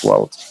color in this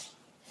world.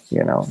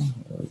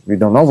 We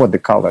don't know what the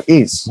color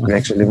is. We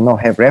actually don't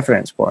have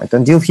reference point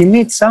until he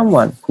meets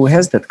someone who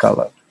has that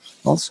color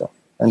also.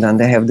 And then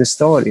they have the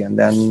story, and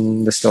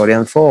then the story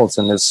unfolds,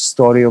 and there's a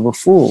story of a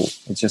fool.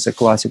 It's just a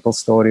classical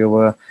story of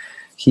a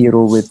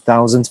hero with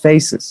 1,000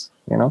 faces,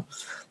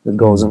 that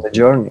goes on the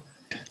journey.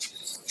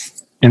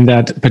 And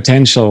that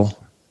potential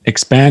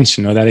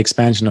expansion, or that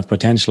expansion of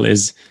potential,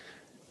 it's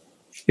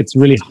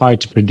really hard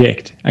to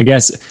predict. I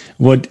guess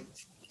what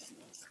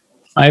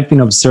I've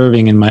been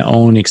observing in my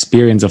own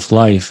experience of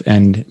life,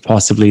 and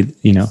possibly,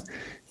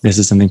 this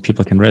is something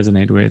people can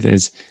resonate with,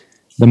 is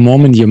the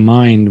moment your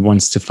mind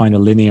wants to find a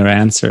linear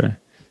answer,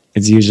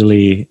 it's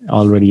usually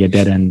already a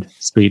dead-end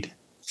street.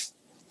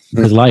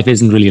 Because life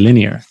isn't really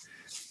linear.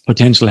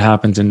 Potential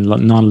happens in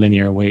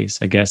non-linear ways,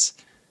 I guess.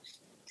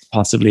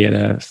 Possibly at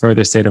a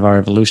further state of our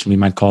evolution, we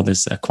might call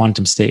this a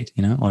quantum state,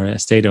 or a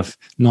state of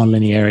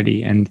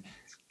non-linearity. And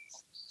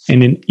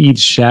in each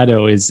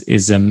shadow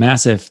is a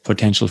massive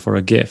potential for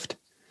a gift.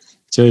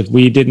 So if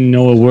we didn't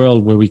know a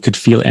world where we could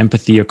feel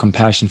empathy or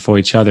compassion for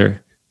each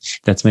other,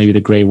 that's maybe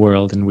the gray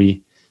world. And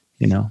we,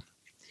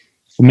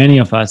 for many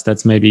of us,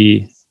 that's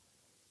maybe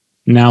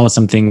now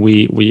something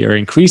we are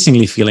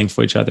increasingly feeling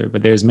for each other.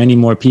 But there's many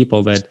more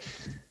people that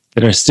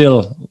are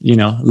still,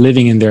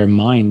 living in their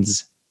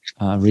minds,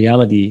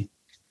 reality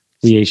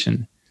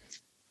creation.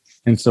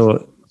 And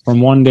so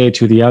from one day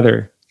to the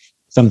other,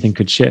 something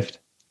could shift.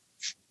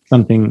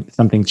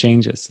 Something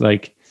changes,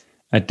 like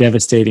a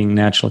devastating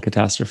natural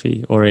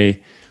catastrophe, or you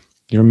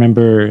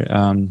remember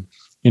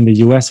in the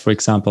US, for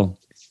example,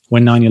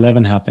 when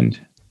 9/11 happened,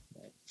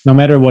 no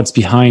matter what's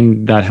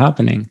behind that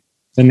happening,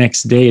 the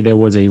next day there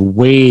was a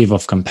wave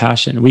of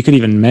compassion. We could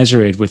even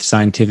measure it with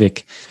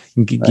scientific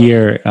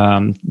gear,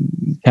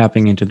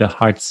 tapping into the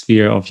heart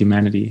sphere of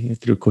humanity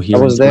through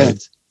coherent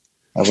words.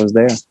 I was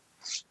there.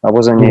 I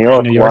was in New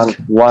York,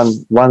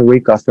 one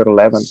week after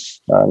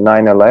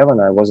 9/11.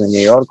 I was in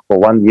New York for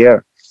 1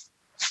 year.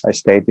 I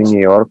stayed in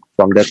New York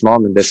from that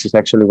moment. This is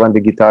actually when the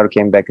guitar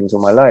came back into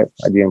my life.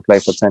 I didn't play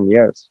for 10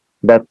 years.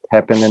 That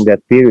happened in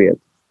that period.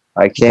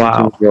 I came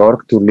to New York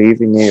to live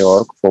in New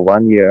York for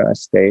 1 year. I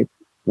stayed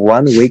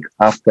 1 week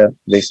after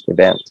this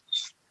event.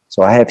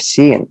 So I have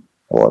seen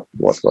what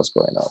was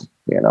going on,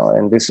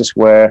 and this is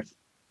where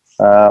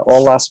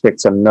all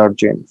aspects are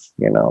merging,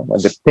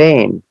 the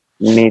pain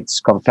needs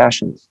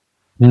compassion.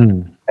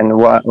 And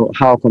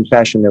how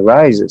compassion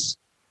arises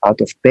out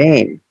of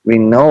pain. We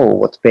know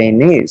what pain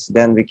is,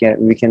 then we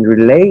can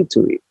relate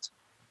to it.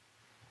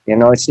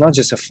 It's not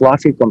just a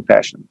fluffy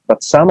compassion,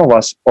 but some of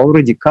us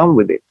already come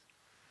with it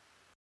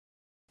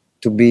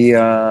to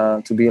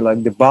be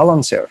like the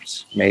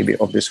balancers maybe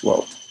of this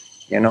world.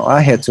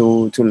 I had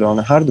to learn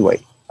the hard way.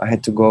 I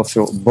had to go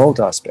through both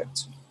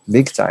aspects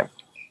big time.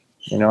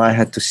 I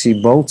had to see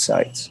both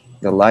sides,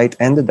 the light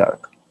and the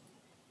dark.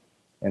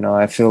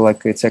 I feel like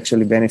it's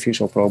actually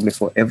beneficial probably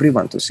for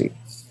everyone to see,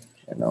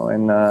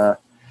 and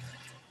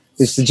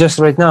it's just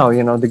right now,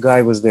 the guy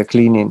was there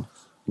cleaning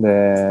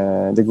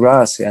the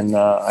grass, and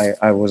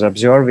I was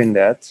observing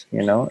that,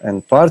 and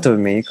part of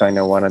me kind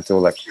of wanted to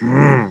like,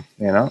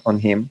 on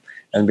him,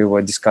 and we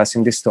were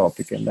discussing this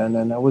topic, and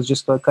then I was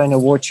just kind of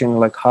watching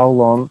like how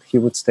long he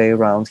would stay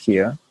around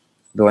here.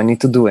 Do I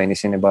need to do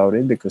anything about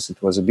it? Because it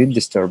was a bit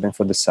disturbing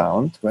for the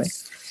sound, right?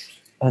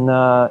 And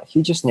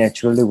he just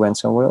naturally went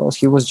somewhere else.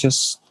 He was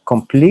just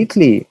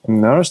completely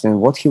immersed in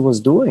what he was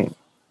doing.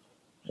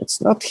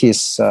 It's not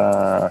his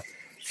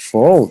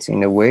fault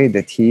in a way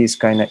that he is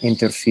kind of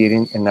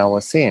interfering in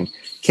our thing.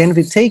 Can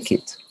we take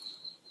it?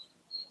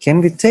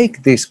 Can we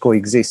take this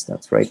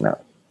coexistence right now?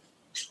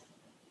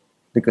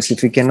 Because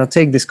if we cannot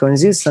take this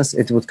coexistence,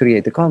 it would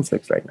create a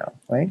conflict right now,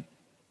 right?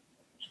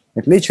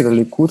 It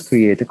literally could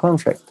create a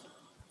conflict.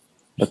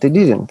 But it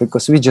didn't,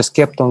 because we just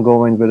kept on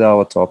going with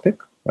our topic,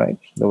 right?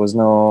 There was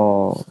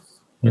no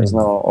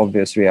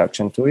obvious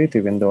reaction to it,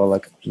 even though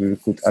like we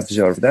could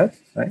observe that,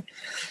 right?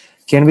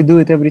 Can we do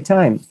it every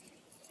time?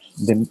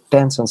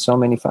 Depends on so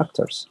many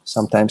factors.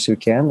 Sometimes we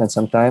can, and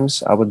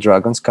sometimes our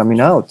dragon's coming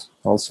out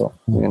also,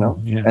 you know.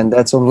 Yeah. And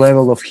that's on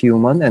level of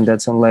human, and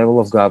that's on level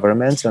of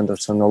governments, and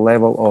that's on the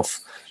level of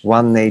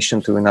one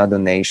nation to another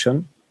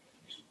nation,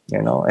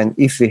 you know. And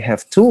if we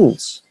have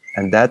tools,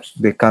 and that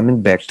we're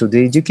coming back to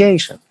the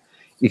education,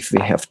 if we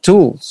have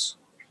tools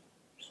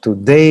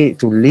today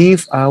to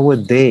live our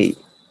day,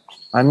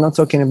 I'm not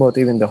talking about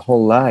even the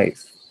whole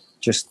life,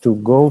 just to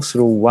go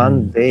through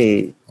one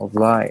day of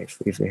life,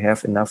 if we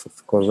have enough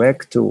of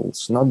correct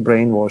tools, not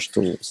brainwash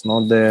tools,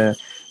 not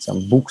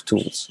some book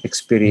tools,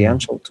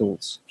 experiential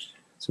tools,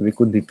 so we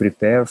could be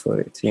prepared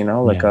for it, you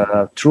know. Like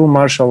a true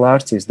martial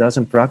artist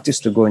doesn't practice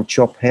to go and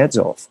chop heads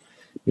off.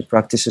 He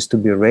practices to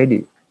be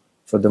ready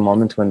for the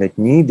moment when they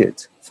need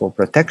it, for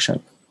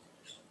protection,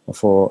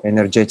 for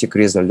energetic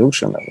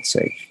resolution, I would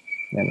say,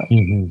 you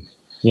know.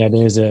 Yeah,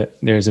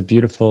 there's a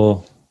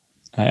beautiful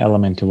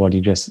element to what you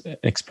just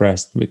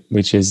expressed,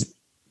 which is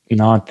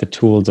not the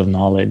tools of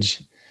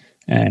knowledge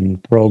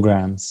and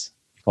programs.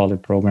 We called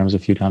it programs a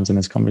few times in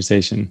this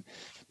conversation,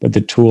 but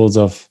the tools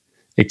of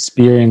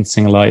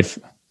experiencing life.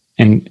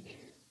 And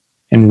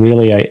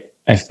really,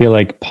 I feel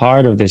like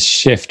part of this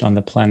shift on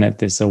the planet,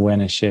 this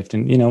awareness shift,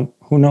 and you know,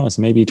 who knows,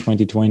 maybe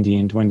 2020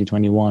 and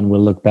 2021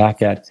 we'll look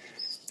back at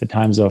the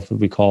times of what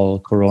we call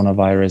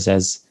coronavirus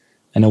as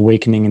an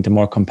awakening into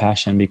more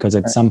compassion, because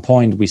at some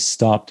point we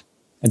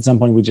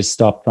just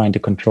stopped trying to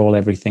control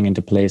everything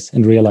into place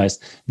and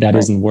realized that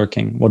isn't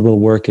working. What will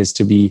work is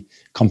to be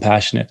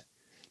compassionate,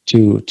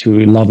 to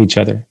love each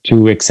other,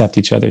 to accept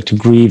each other, to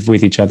grieve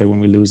with each other when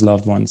we lose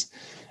loved ones,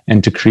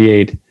 and to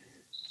create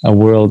a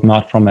world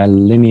not from a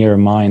linear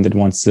mind that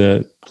wants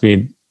to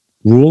create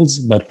rules,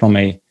 but from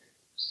a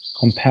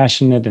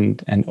compassionate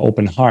and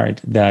open heart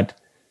that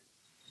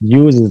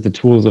uses the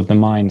tools of the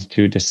mind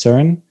to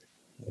discern,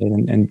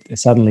 and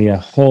suddenly a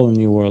whole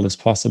new world is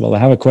possible. I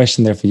have a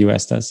question there for you,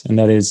 Estes, and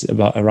that is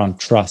around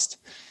trust.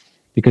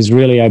 Because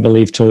really, I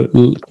believe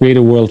to create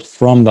a world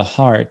from the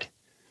heart,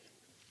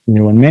 you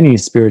know, and many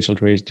spiritual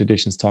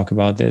traditions talk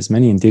about this,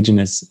 many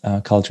indigenous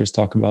cultures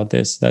talk about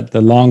this, that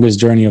the longest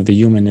journey of the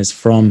human is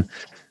from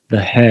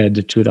the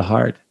head to the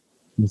heart.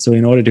 And so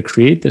in order to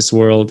create this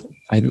world,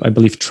 I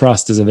believe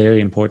trust is a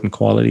very important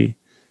quality.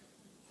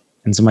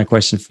 And so my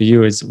question for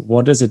you is,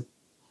 what does it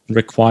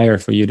require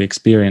for you to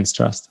experience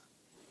trust?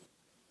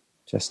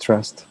 Just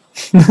trust.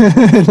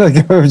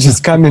 Like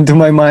just come into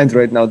my mind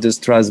right now,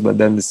 just trust, but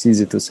then it's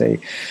easy to say.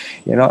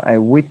 You know, I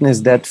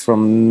witnessed that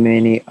from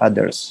many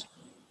others.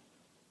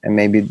 And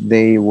maybe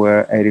they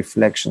were a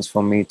reflections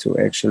for me to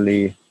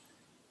actually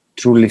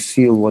truly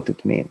feel what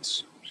it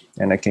means.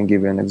 And I can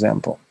give you an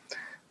example.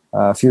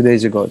 A few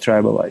days ago,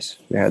 Tribalize,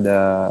 we had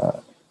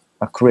a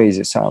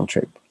crazy sound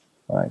trip,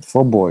 right?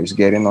 4 boys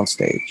getting on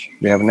stage.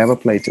 We have never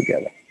played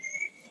together.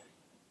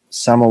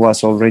 Some of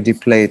us already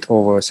played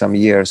over some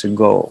years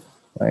ago,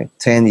 right?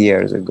 10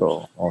 years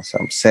ago, or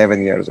some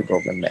 7 years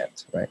ago we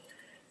met, right?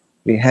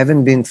 We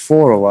haven't been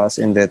 4 of us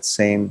in that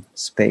same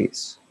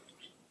space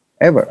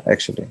ever,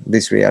 actually,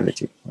 this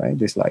reality, right?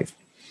 This life.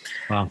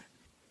 Wow.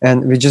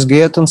 And we just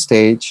get on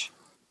stage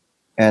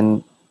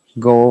and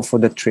go for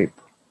the trip.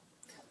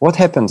 What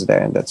happens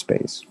there in that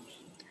space?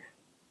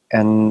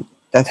 And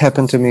that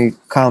happened to me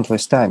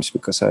countless times,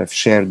 because I've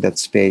shared that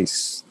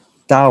space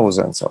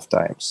thousands of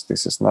times.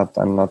 This is not,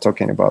 I'm not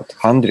talking about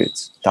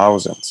hundreds,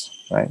 thousands,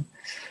 right?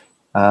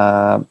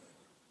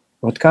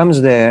 What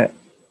comes there,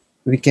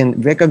 we can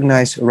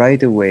recognize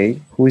right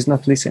away who is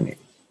not listening.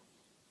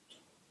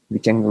 We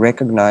can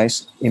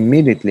recognize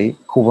immediately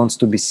who wants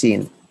to be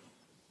seen.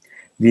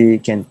 We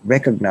can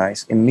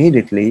recognize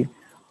immediately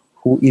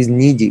who is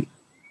needy.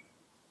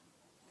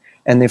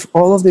 And if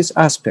all of these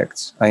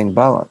aspects are in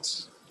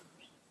balance,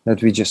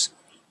 that we just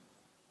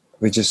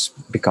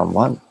become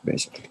one,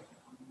 basically.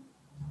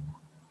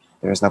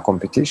 There is no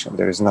competition.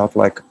 There is not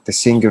like the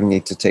singer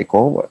need to take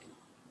over.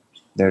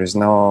 There is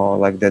no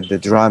like that the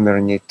drummer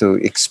need to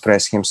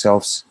express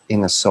himself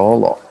in a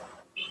solo.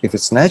 If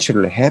it's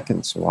naturally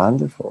happens,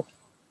 wonderful.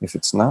 If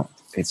it's not,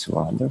 it's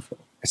wonderful.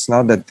 It's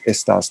not that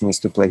Estes needs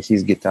to play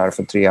his guitar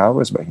for 3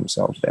 hours by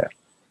himself there,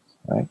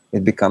 right?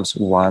 It becomes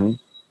one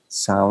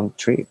sound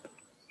trip,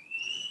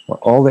 where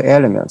all the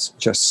elements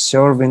just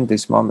serve in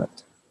this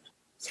moment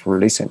through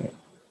listening,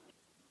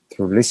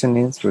 through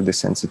the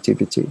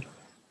sensitivity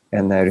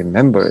and the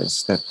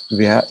remembrance that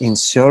we are in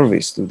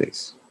service to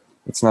this.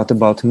 It's not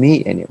about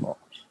me anymore.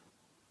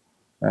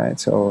 right?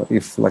 So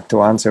if like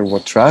to answer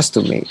what trust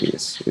to me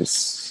is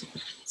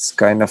it's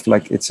kind of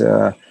like it's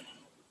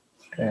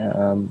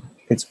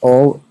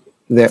all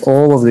they're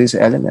all of these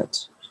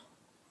elements,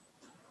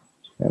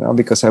 you know,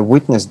 because I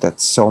witnessed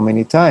that so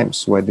many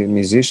times where the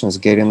musicians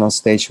getting on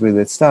stage with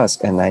the stars,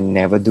 and I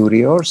never do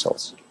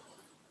rehearsals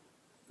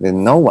with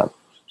no one.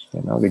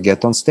 You know, we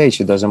get on stage.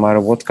 It doesn't matter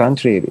what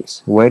country it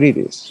is, where it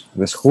is,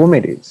 with whom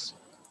it is.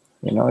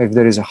 You know, if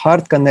there is a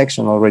heart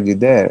connection already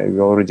there, we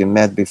already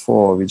met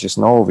before, we just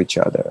know of each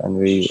other, and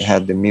we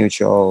had the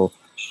mutual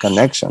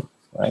connection,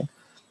 right?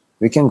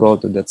 We can go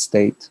to that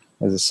state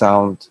as a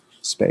sound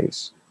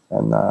space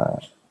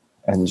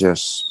and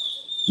just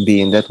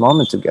be in that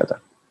moment together,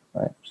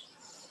 right?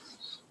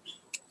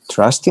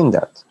 Trusting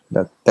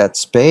that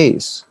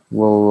space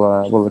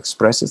will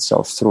express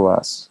itself through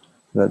us,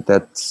 that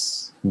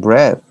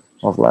breath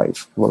of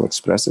life will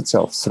express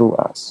itself through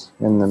us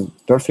in a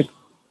perfect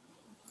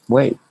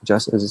way,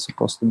 just as it's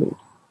supposed to be.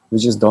 We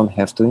just don't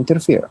have to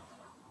interfere.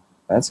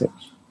 That's it.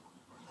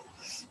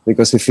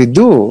 Because if we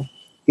do,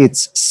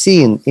 it's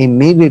seen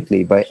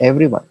immediately by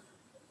everyone,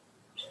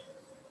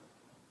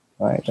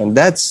 right? And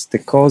that's the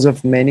cause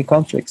of many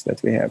conflicts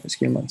that we have as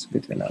humans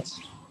between us.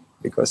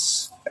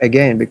 Because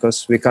again,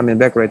 because we're coming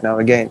back right now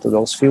again to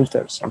those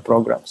filters and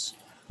programs.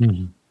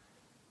 Mm-hmm.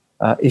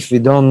 If we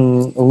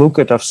don't look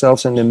at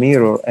ourselves in the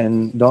mirror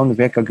and don't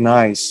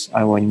recognize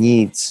our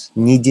needs,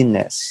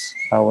 neediness,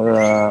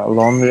 our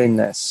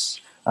loneliness,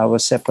 our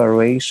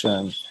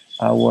separation,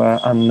 our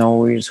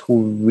unknowing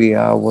who we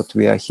are, what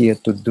we are here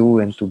to do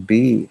and to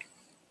be,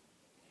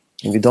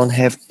 if we don't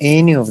have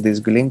any of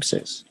these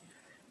glimpses,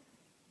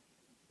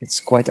 it's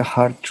quite a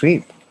hard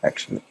trip,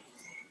 actually,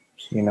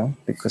 you know,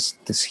 because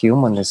this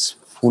human is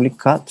fully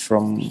cut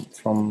from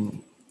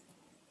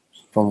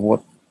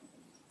what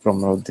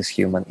this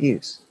human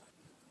is.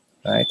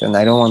 Right, and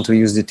I don't want to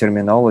use the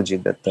terminology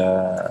that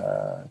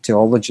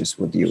theologians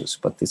would use,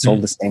 but it's all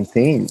the same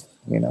thing,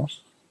 you know.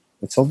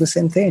 It's all the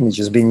same thing. It's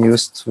just been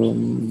used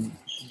and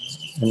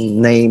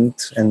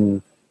named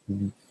and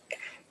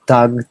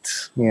tagged,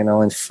 you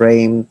know, and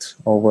framed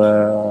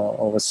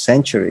over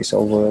centuries,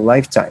 over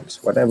lifetimes,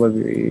 whatever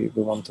we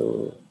want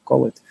to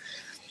call it.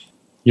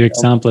 Your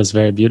example is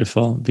very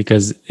beautiful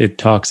because it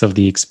talks of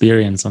the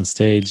experience on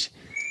stage.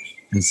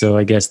 And so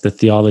I guess the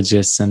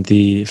theologists and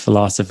the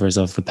philosophers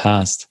of the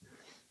past,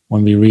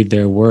 when we read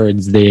their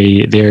words,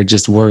 they're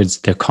just words,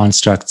 they're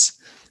constructs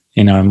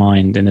in our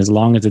mind. And as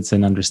long as it's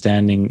an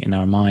understanding in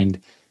our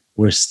mind,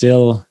 we're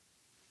still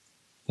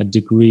a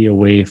degree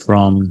away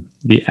from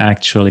the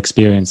actual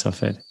experience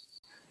of it.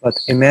 But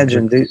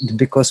imagine,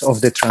 because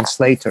of the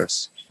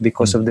translators,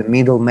 because of the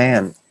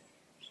middleman,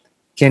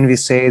 can we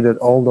say that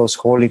all those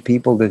holy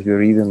people that we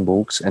read in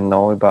books and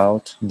know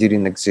about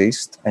didn't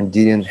exist and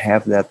didn't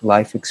have that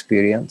life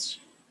experience?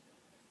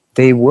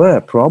 They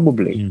were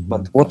probably,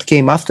 but what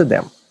came after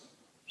them?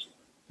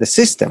 The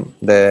system,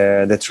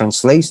 the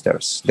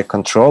translators, the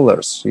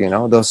controllers, you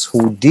know, those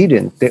who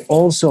didn't, they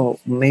also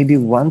maybe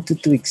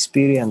wanted to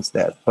experience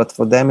that, but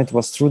for them it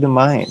was through the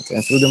mind,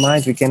 and through the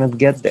mind we cannot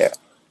get there,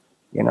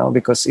 you know,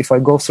 because if I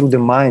go through the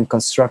mind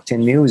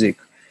constructing music,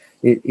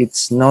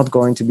 it's not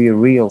going to be a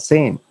real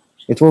thing.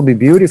 It will be a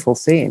beautiful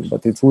thing,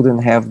 but it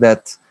wouldn't have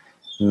that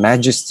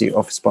majesty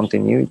of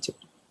spontaneity.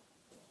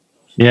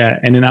 Yeah,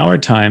 and in our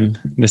time,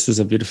 this is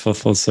a beautiful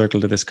full circle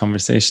to this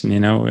conversation.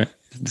 You know,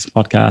 this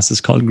podcast is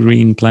called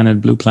Green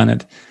Planet, Blue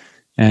Planet,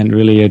 and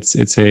really, it's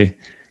a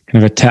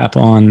kind of a tap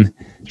on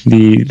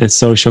the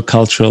social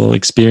cultural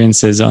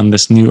experiences on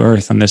this new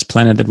Earth, on this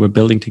planet that we're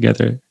building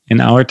together.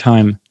 In our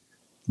time,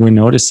 we're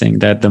noticing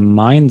that the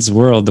mind's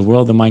world, the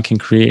world the mind can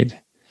create,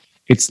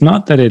 it's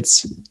not that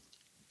it's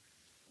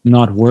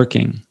not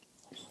working,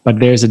 but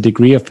there's a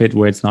degree of it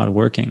where it's not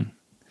working.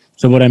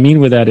 So what I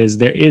mean with that is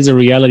there is a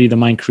reality the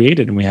mind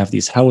created, and we have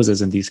these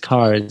houses and these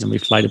cars and we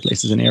fly to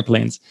places in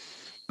airplanes.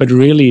 But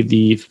really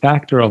the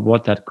factor of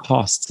what that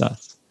costs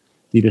us,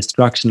 the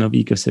destruction of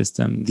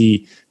ecosystem,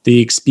 the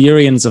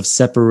experience of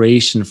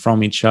separation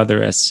from each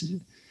other as,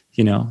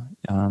 you know,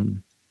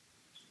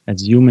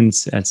 as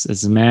humans,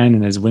 as men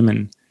and as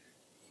women,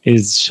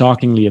 is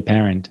shockingly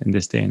apparent in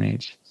this day and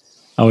age.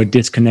 Our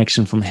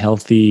disconnection from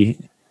healthy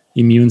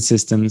immune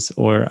systems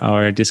or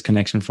our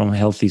disconnection from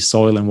healthy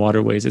soil and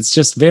waterways, it's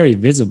just very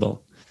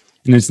visible,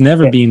 and it's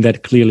never been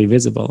that clearly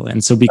visible.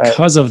 And so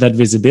because of that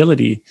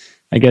visibility,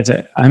 I guess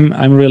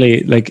I'm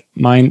really like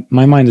my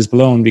mind is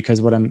blown,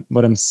 because what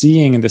I'm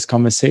seeing in this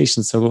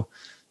conversation so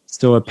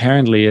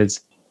apparently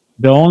is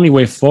the only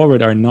way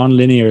forward are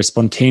non-linear,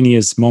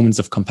 spontaneous moments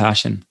of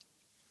compassion.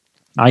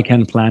 I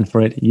can plan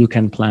for it, you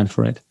can plan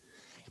for it,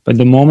 but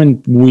the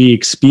moment we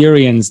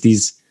experience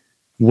these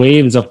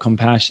waves of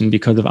compassion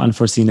because of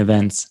unforeseen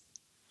events,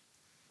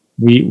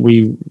 we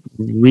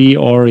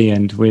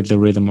reorient with the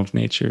rhythm of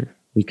nature.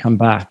 We come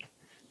back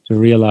to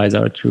realize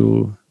our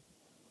true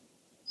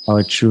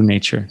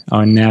nature,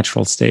 our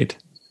natural state.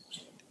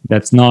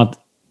 That's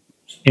not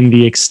in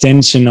the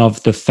extension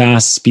of the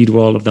fast speed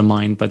world of the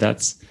mind, but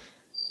that's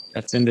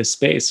in this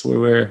space where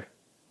we're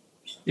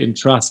in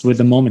trust with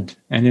the moment,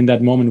 and in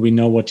that moment we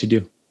know what to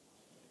do.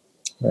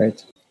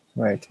 Right,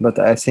 right. But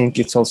I think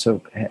it's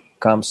also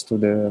comes to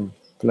the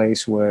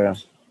place where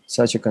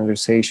such a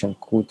conversation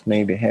could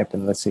maybe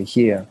happen. Let's say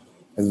here,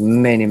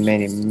 many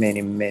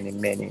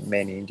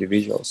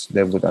individuals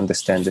that would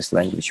understand this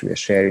language we are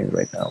sharing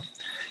right now,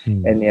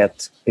 Mm. and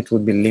yet it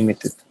would be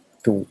limited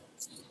to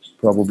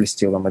probably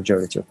still a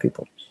majority of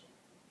people,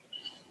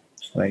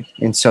 right?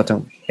 In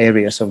certain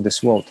areas of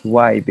this world.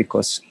 Why?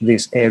 Because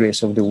these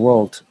areas of the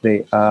world,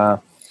 they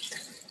are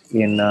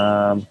in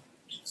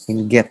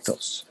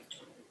ghettos.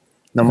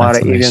 No matter,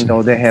 even Isolation.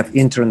 though they have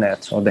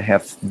internet or they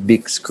have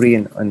big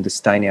screen on this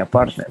tiny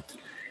apartment,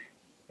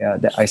 yeah,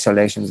 the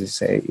isolation, they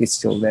say, it's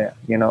still there,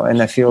 you know.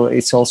 And I feel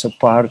it's also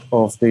part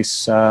of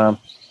this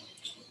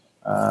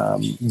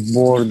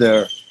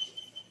border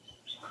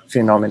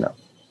phenomena.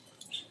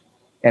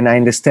 And I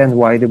understand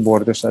why the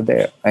borders are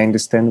there. I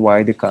understand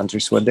why the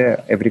countries were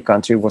there. Every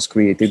country was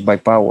created by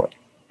power.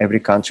 Every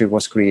country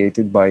was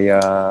created by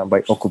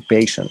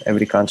occupation.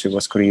 Every country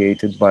was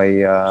created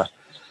by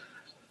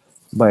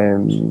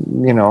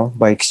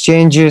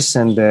exchanges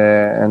and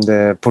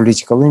the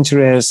political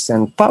interests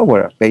and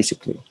power,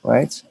 basically,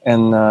 right?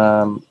 And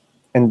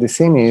the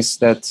thing is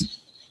that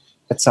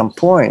at some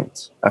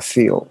point, I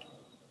feel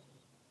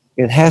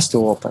it has to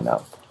open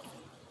up.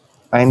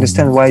 I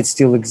understand why it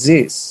still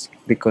exists,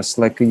 because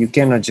like you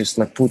cannot just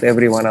like put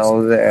everyone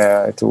out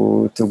there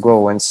to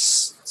go and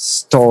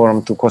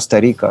storm to Costa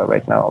Rica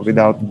right now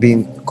without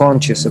being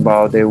conscious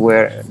about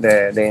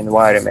the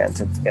environment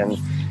and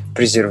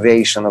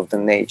preservation of the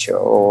nature.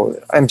 Or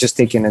I'm just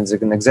taking as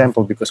an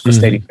example because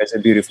Costa Rica is a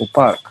beautiful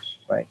park,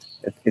 right?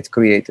 It's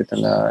created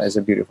as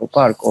a beautiful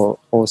park,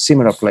 or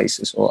similar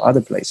places or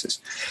other places.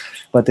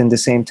 But in the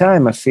same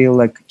time, I feel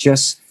like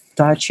just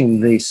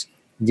touching this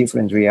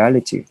different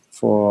reality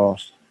for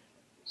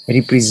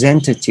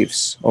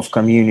representatives of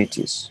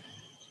communities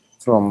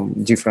from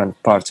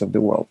different parts of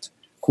the world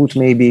could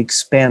maybe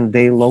expand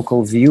their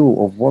local view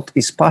of what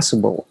is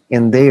possible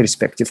in their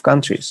respective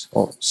countries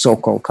or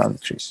so-called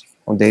countries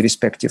or their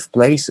respective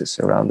places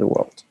around the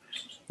world.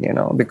 You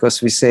know,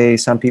 because we say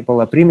some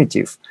people are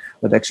primitive,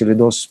 but actually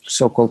those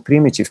so-called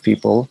primitive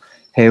people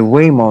have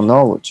way more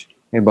knowledge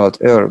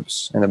about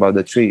herbs and about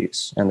the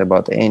trees and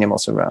about the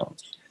animals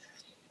around.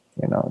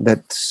 You know,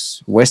 that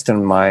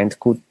Western mind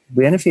could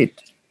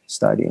benefit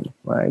studying,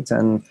 right?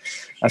 And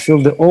I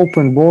feel the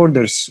open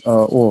borders,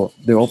 or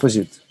the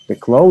opposite, the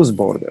closed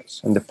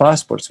borders and the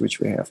passports which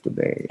we have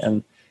today,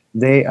 and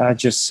they are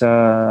just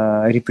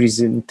a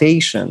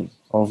representation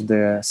of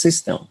the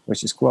system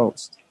which is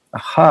closed, a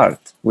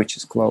heart which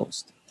is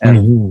closed,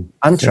 and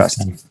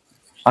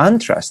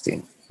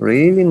untrusting,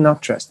 really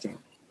not trusting.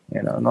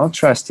 You know, not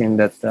trusting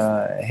that,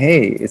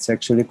 hey, it's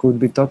actually could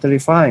be totally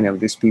fine if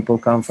these people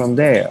come from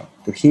there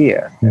to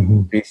here,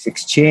 and this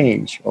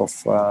exchange of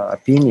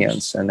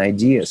opinions and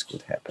ideas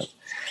could happen.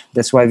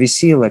 That's why we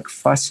see like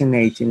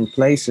fascinating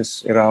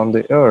places around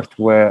the earth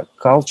where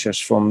cultures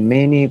from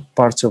many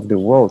parts of the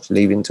world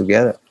living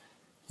together.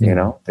 You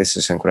know, this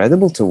is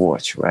incredible to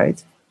watch,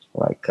 right?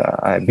 Like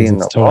I've Because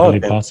been it's a lot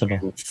totally possible.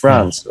 in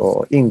France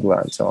or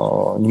England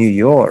or New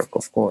York,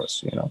 of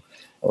course, you know,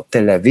 or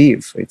Tel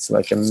Aviv. It's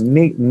like a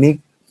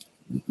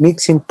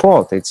mixing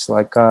pot. It's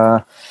like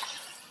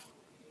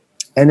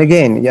and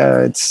again,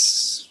 yeah,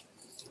 it's,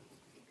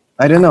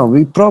 I don't know,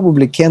 we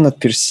probably cannot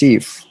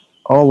perceive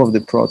all of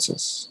the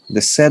process.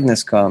 The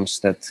sadness comes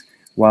that,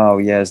 wow,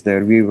 yes,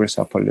 the rivers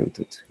are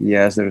polluted.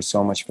 Yes, there is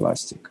so much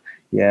plastic.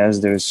 Yes,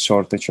 there is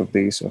shortage of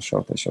this or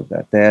shortage of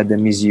that. There, the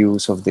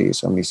misuse of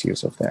this or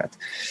misuse of that.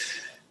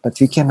 But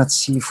we cannot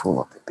see full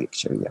of the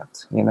picture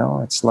yet. You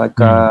know, it's like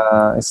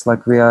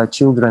we are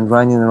children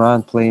running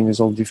around playing with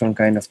all different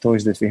kind of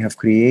toys that we have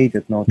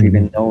created, not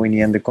even knowing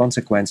yet the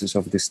consequences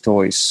of these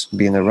toys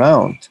being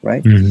around,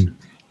 right?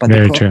 But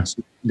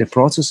the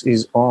process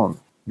is on,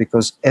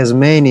 because as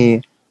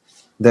many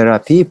there are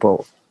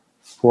people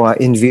who are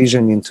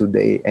envisioning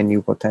today a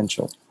new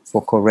potential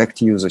for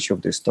correct usage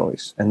of these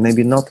toys, and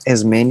maybe not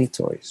as many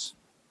toys.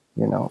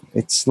 You know,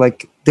 it's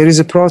like there is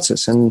a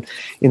process, and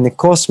in the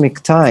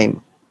cosmic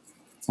time,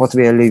 what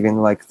we are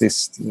living, like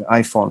this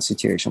iPhone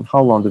situation.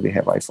 How long do we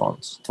have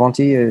iPhones?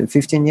 20,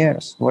 15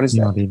 years? What is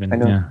Not that? even, I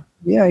don't.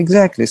 Yeah,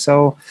 exactly.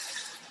 So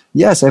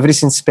yes,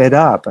 everything sped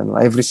up and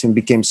everything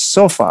became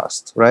so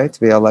fast, right?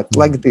 We are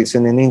like this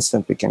in an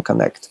instant we can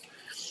connect.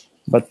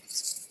 But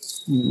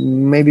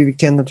maybe we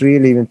cannot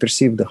really even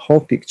perceive the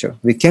whole picture.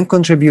 We can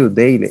contribute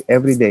daily,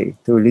 every day,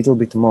 to a little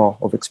bit more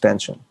of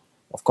expansion,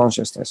 of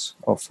consciousness,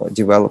 of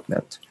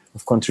development,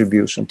 of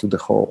contribution to the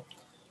whole.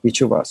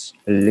 Each of us,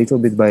 a little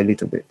bit by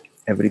little bit,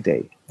 every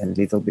day, and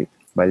little bit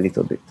by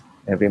little bit,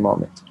 every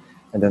moment.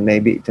 And then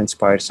maybe it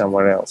inspires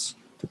somewhere else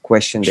to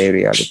question their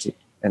reality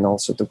and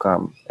also to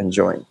come and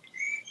join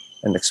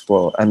and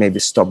explore and maybe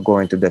stop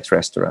going to that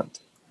restaurant,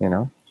 you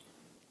know?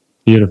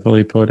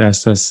 Beautifully put,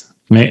 Estes.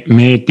 May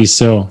it be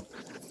so.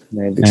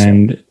 Maybe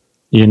and so.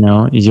 You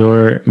know,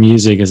 your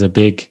music is a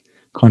big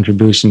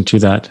contribution to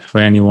that for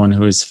anyone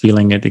who is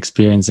feeling it,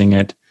 experiencing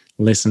it,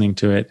 listening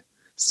to it,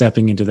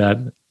 stepping into that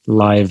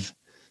live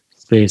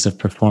space of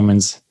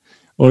performance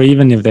or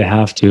even if they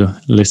have to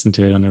listen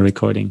to it on a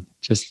recording,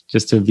 just to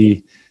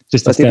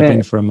step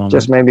in for a moment.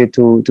 Just maybe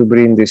to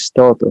bring this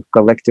thought of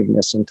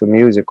collectiveness into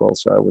music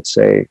also, I would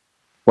say,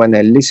 when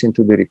I listen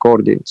to the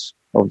recordings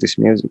of this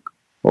music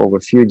over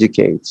a few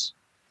decades,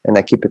 and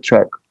I keep a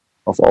track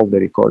of all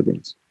the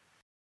recordings,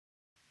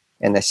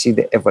 and I see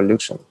the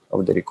evolution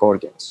of the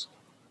recordings,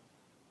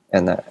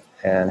 and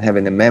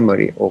having a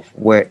memory of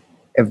where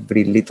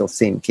every little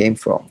thing came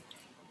from,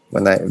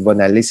 when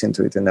I listen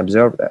to it and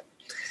observe that,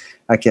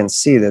 I can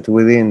see that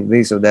within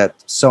this or that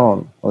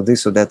song or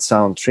this or that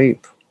sound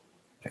trip,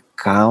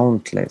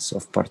 countless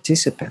of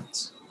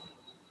participants.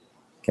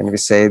 Can we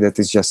say that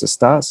it's just a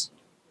stars?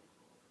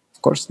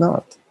 Of course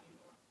not.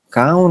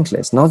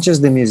 Countless, not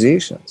just the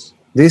musicians.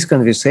 This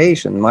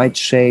conversation might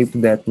shape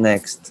that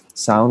next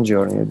sound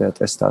journey that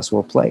Estas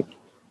will play.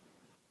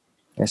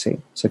 I see.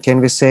 So can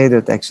we say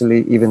that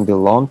actually even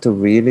belong to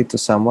really to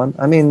someone?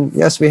 I mean,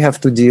 yes, we have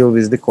to deal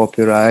with the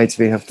copyrights,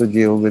 we have to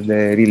deal with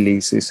the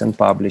releases and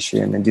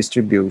publishing and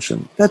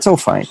distribution. That's all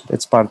fine.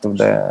 That's part of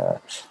the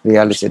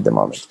reality at the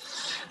moment.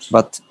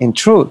 But in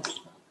truth,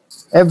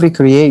 every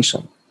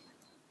creation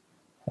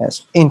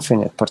has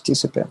infinite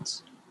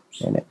participants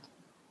in it.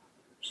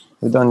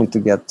 We don't need to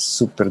get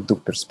super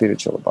duper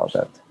spiritual about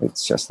that.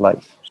 It's just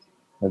life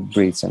that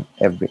breathes in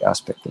every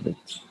aspect of it,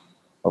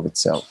 of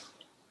itself.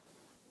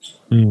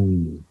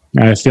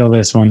 I feel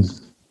this one,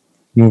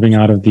 moving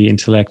out of the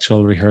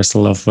intellectual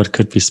rehearsal of what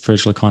could be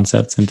spiritual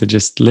concepts into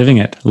just living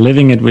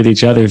it with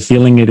each other,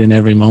 feeling it in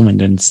every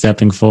moment and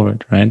stepping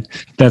forward, right?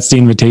 That's the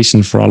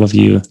invitation for all of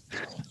you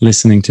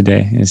listening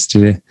today, is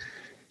to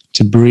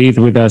breathe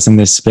with us in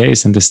this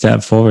space and to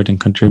step forward and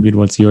contribute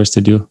what's yours to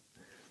do.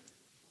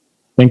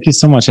 Thank you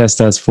so much,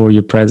 Estas, for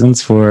your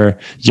presence, for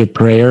your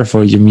prayer,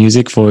 for your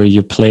music, for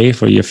your play,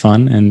 for your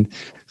fun, and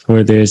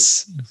for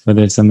this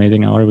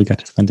amazing hour we got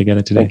to spend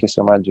together today. Thank you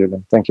so much,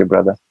 Julian. Thank you,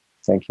 brother.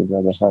 Thank you,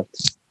 brother.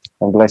 Hearts.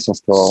 And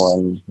blessings to all.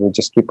 And we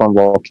just keep on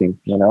walking,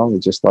 you know, we're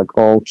just like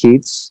all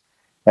kids,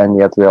 and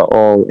yet we are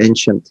all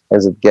ancient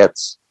as it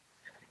gets,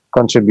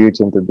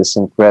 contributing to this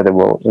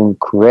incredible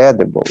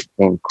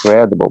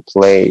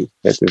play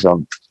that is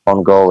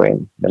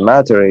ongoing. The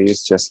matter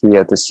is just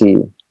here to see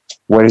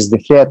where is the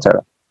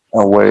theater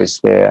and where is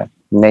the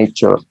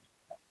nature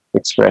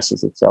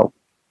expresses itself.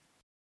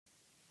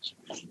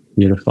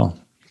 Beautiful.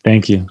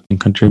 Thank you. And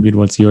contribute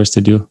what's yours to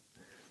do.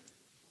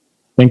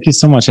 Thank you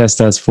so much,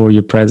 Estas, for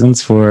your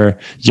presence, for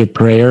your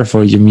prayer,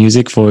 for your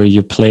music, for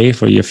your play,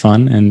 for your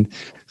fun, and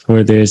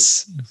for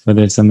this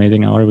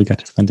amazing hour we got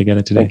to spend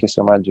together today. Thank you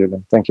so much,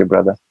 Julian. Thank you,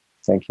 brother.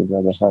 Thank you,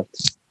 brother.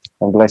 Hearts.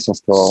 And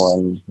blessings to all.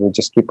 And we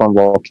just keep on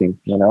walking,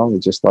 you know, we're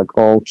just like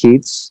all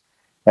kids,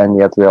 and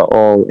yet we are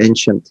all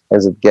ancient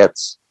as it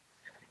gets,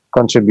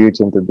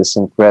 contributing to this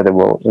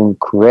incredible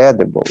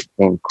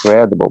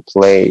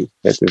play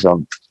that is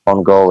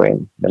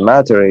ongoing. The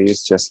matter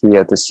is just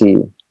here to see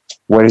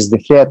where is the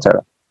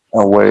theater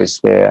and where is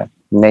the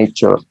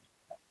nature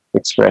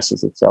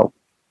expresses itself.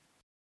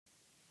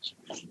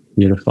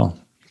 Beautiful.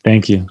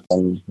 Thank you.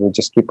 And we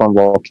just keep on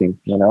walking,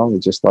 you know, we're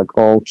just like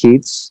all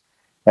kids,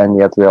 and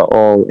yet we are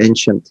all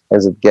ancient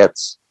as it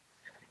gets,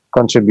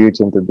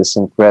 contributing to this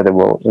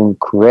incredible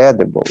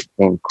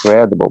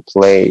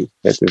play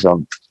that is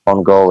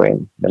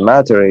ongoing. The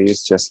matter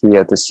is just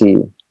here to see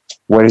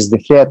where is the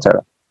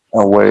theater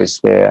and where is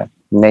the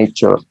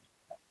nature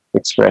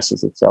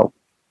expresses itself.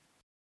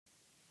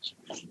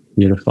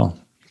 Beautiful.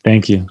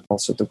 Thank you.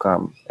 Also to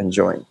come and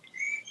join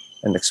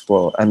and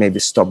explore. I maybe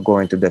stop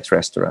going to that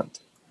restaurant,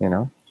 you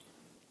know.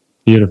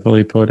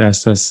 Beautifully put,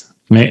 Estas.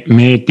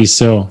 May it be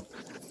so.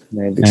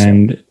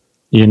 And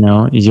you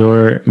know,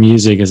 your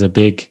music is a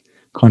big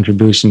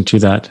contribution to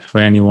that for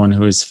anyone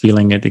who is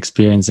feeling it,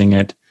 experiencing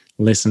it,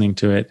 listening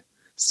to it,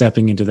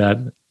 stepping into that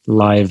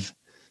live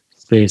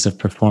space of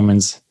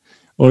performance,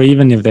 or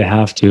even if they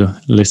have to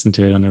listen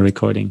to it on a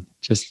recording,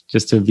 just to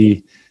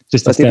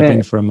step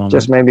in for a moment.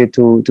 Just maybe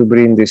to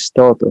bring this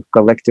thought of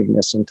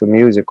collectiveness into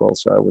music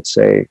also, I would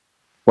say,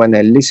 when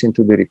I listen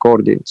to the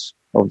recordings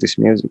of this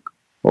music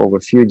over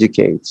a few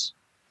decades,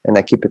 and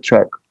I keep a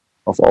track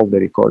of all the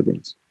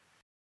recordings,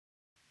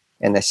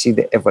 and I see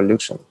the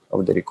evolution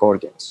of the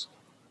recordings,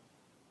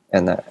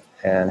 and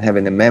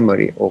having a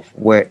memory of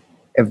where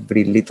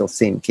every little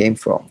thing came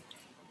from,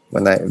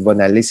 when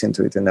I listen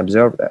to it and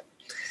observe that,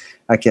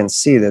 I can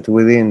see that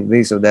within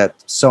this or that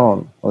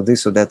song or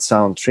this or that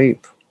sound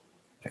trip,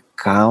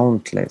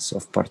 countless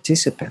of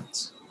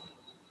participants.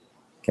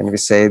 Can we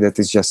say that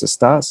it's just a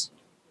stars?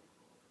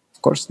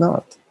 Of course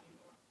not.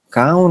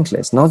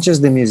 Countless, not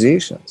just the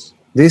musicians.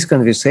 This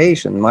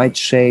conversation might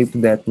shape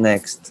that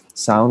next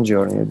sound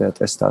journey that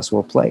Estas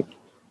will play.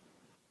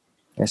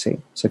 I see.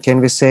 So can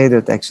we say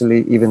that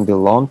actually even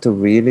belong to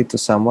really to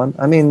someone?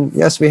 I mean,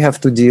 yes, we have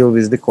to deal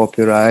with the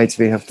copyrights,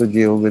 we have to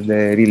deal with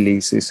the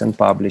releases and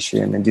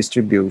publishing and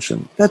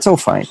distribution. That's all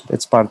fine.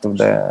 That's part of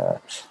the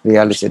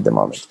reality at the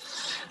moment.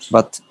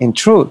 But in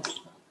truth,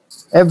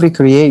 every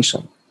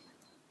creation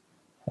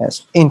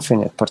has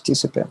infinite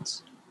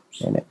participants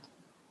in it.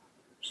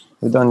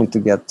 We don't need to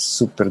get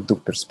super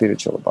duper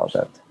spiritual about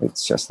that.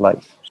 It's just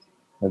life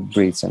that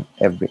breathes in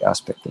every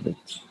aspect of it,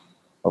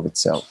 of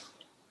itself.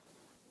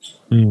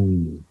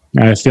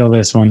 I feel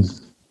this one.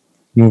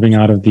 Moving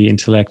out of the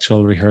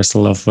intellectual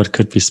rehearsal of what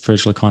could be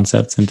spiritual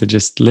concepts into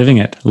just living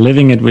it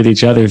with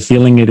each other,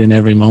 feeling it in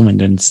every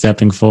moment and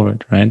stepping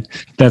forward, right?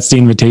 That's the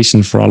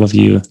invitation for all of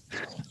you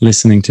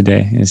listening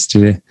today, is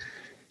to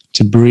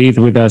breathe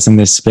with us in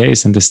this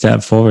space and to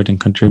step forward and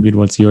contribute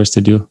what's yours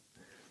to do.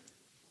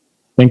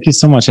 Thank you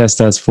so much,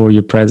 Estas, for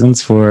your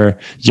presence, for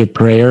your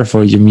prayer,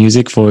 for your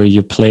music, for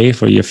your play,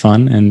 for your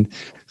fun, and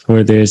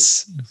for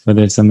this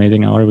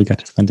amazing hour we got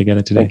to spend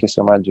together today. Thank you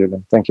so much,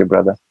 Julian. Thank you,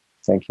 brother.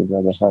 Thank you,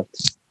 brother. Heart.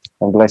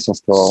 And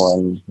blessings to all.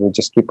 And we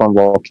just keep on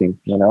walking,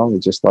 we're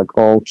just like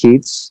all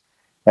kids,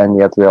 and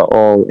yet we are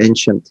all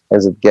ancient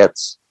as it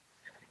gets,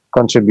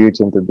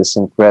 contributing to this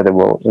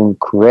incredible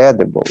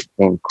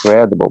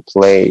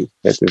play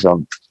that is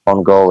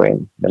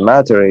ongoing. The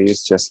matter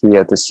is just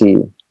here to see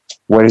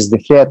where is the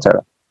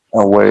theater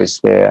and where is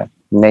the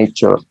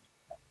nature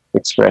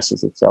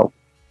expresses itself.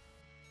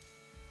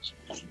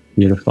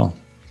 Beautiful.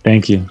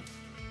 Thank you.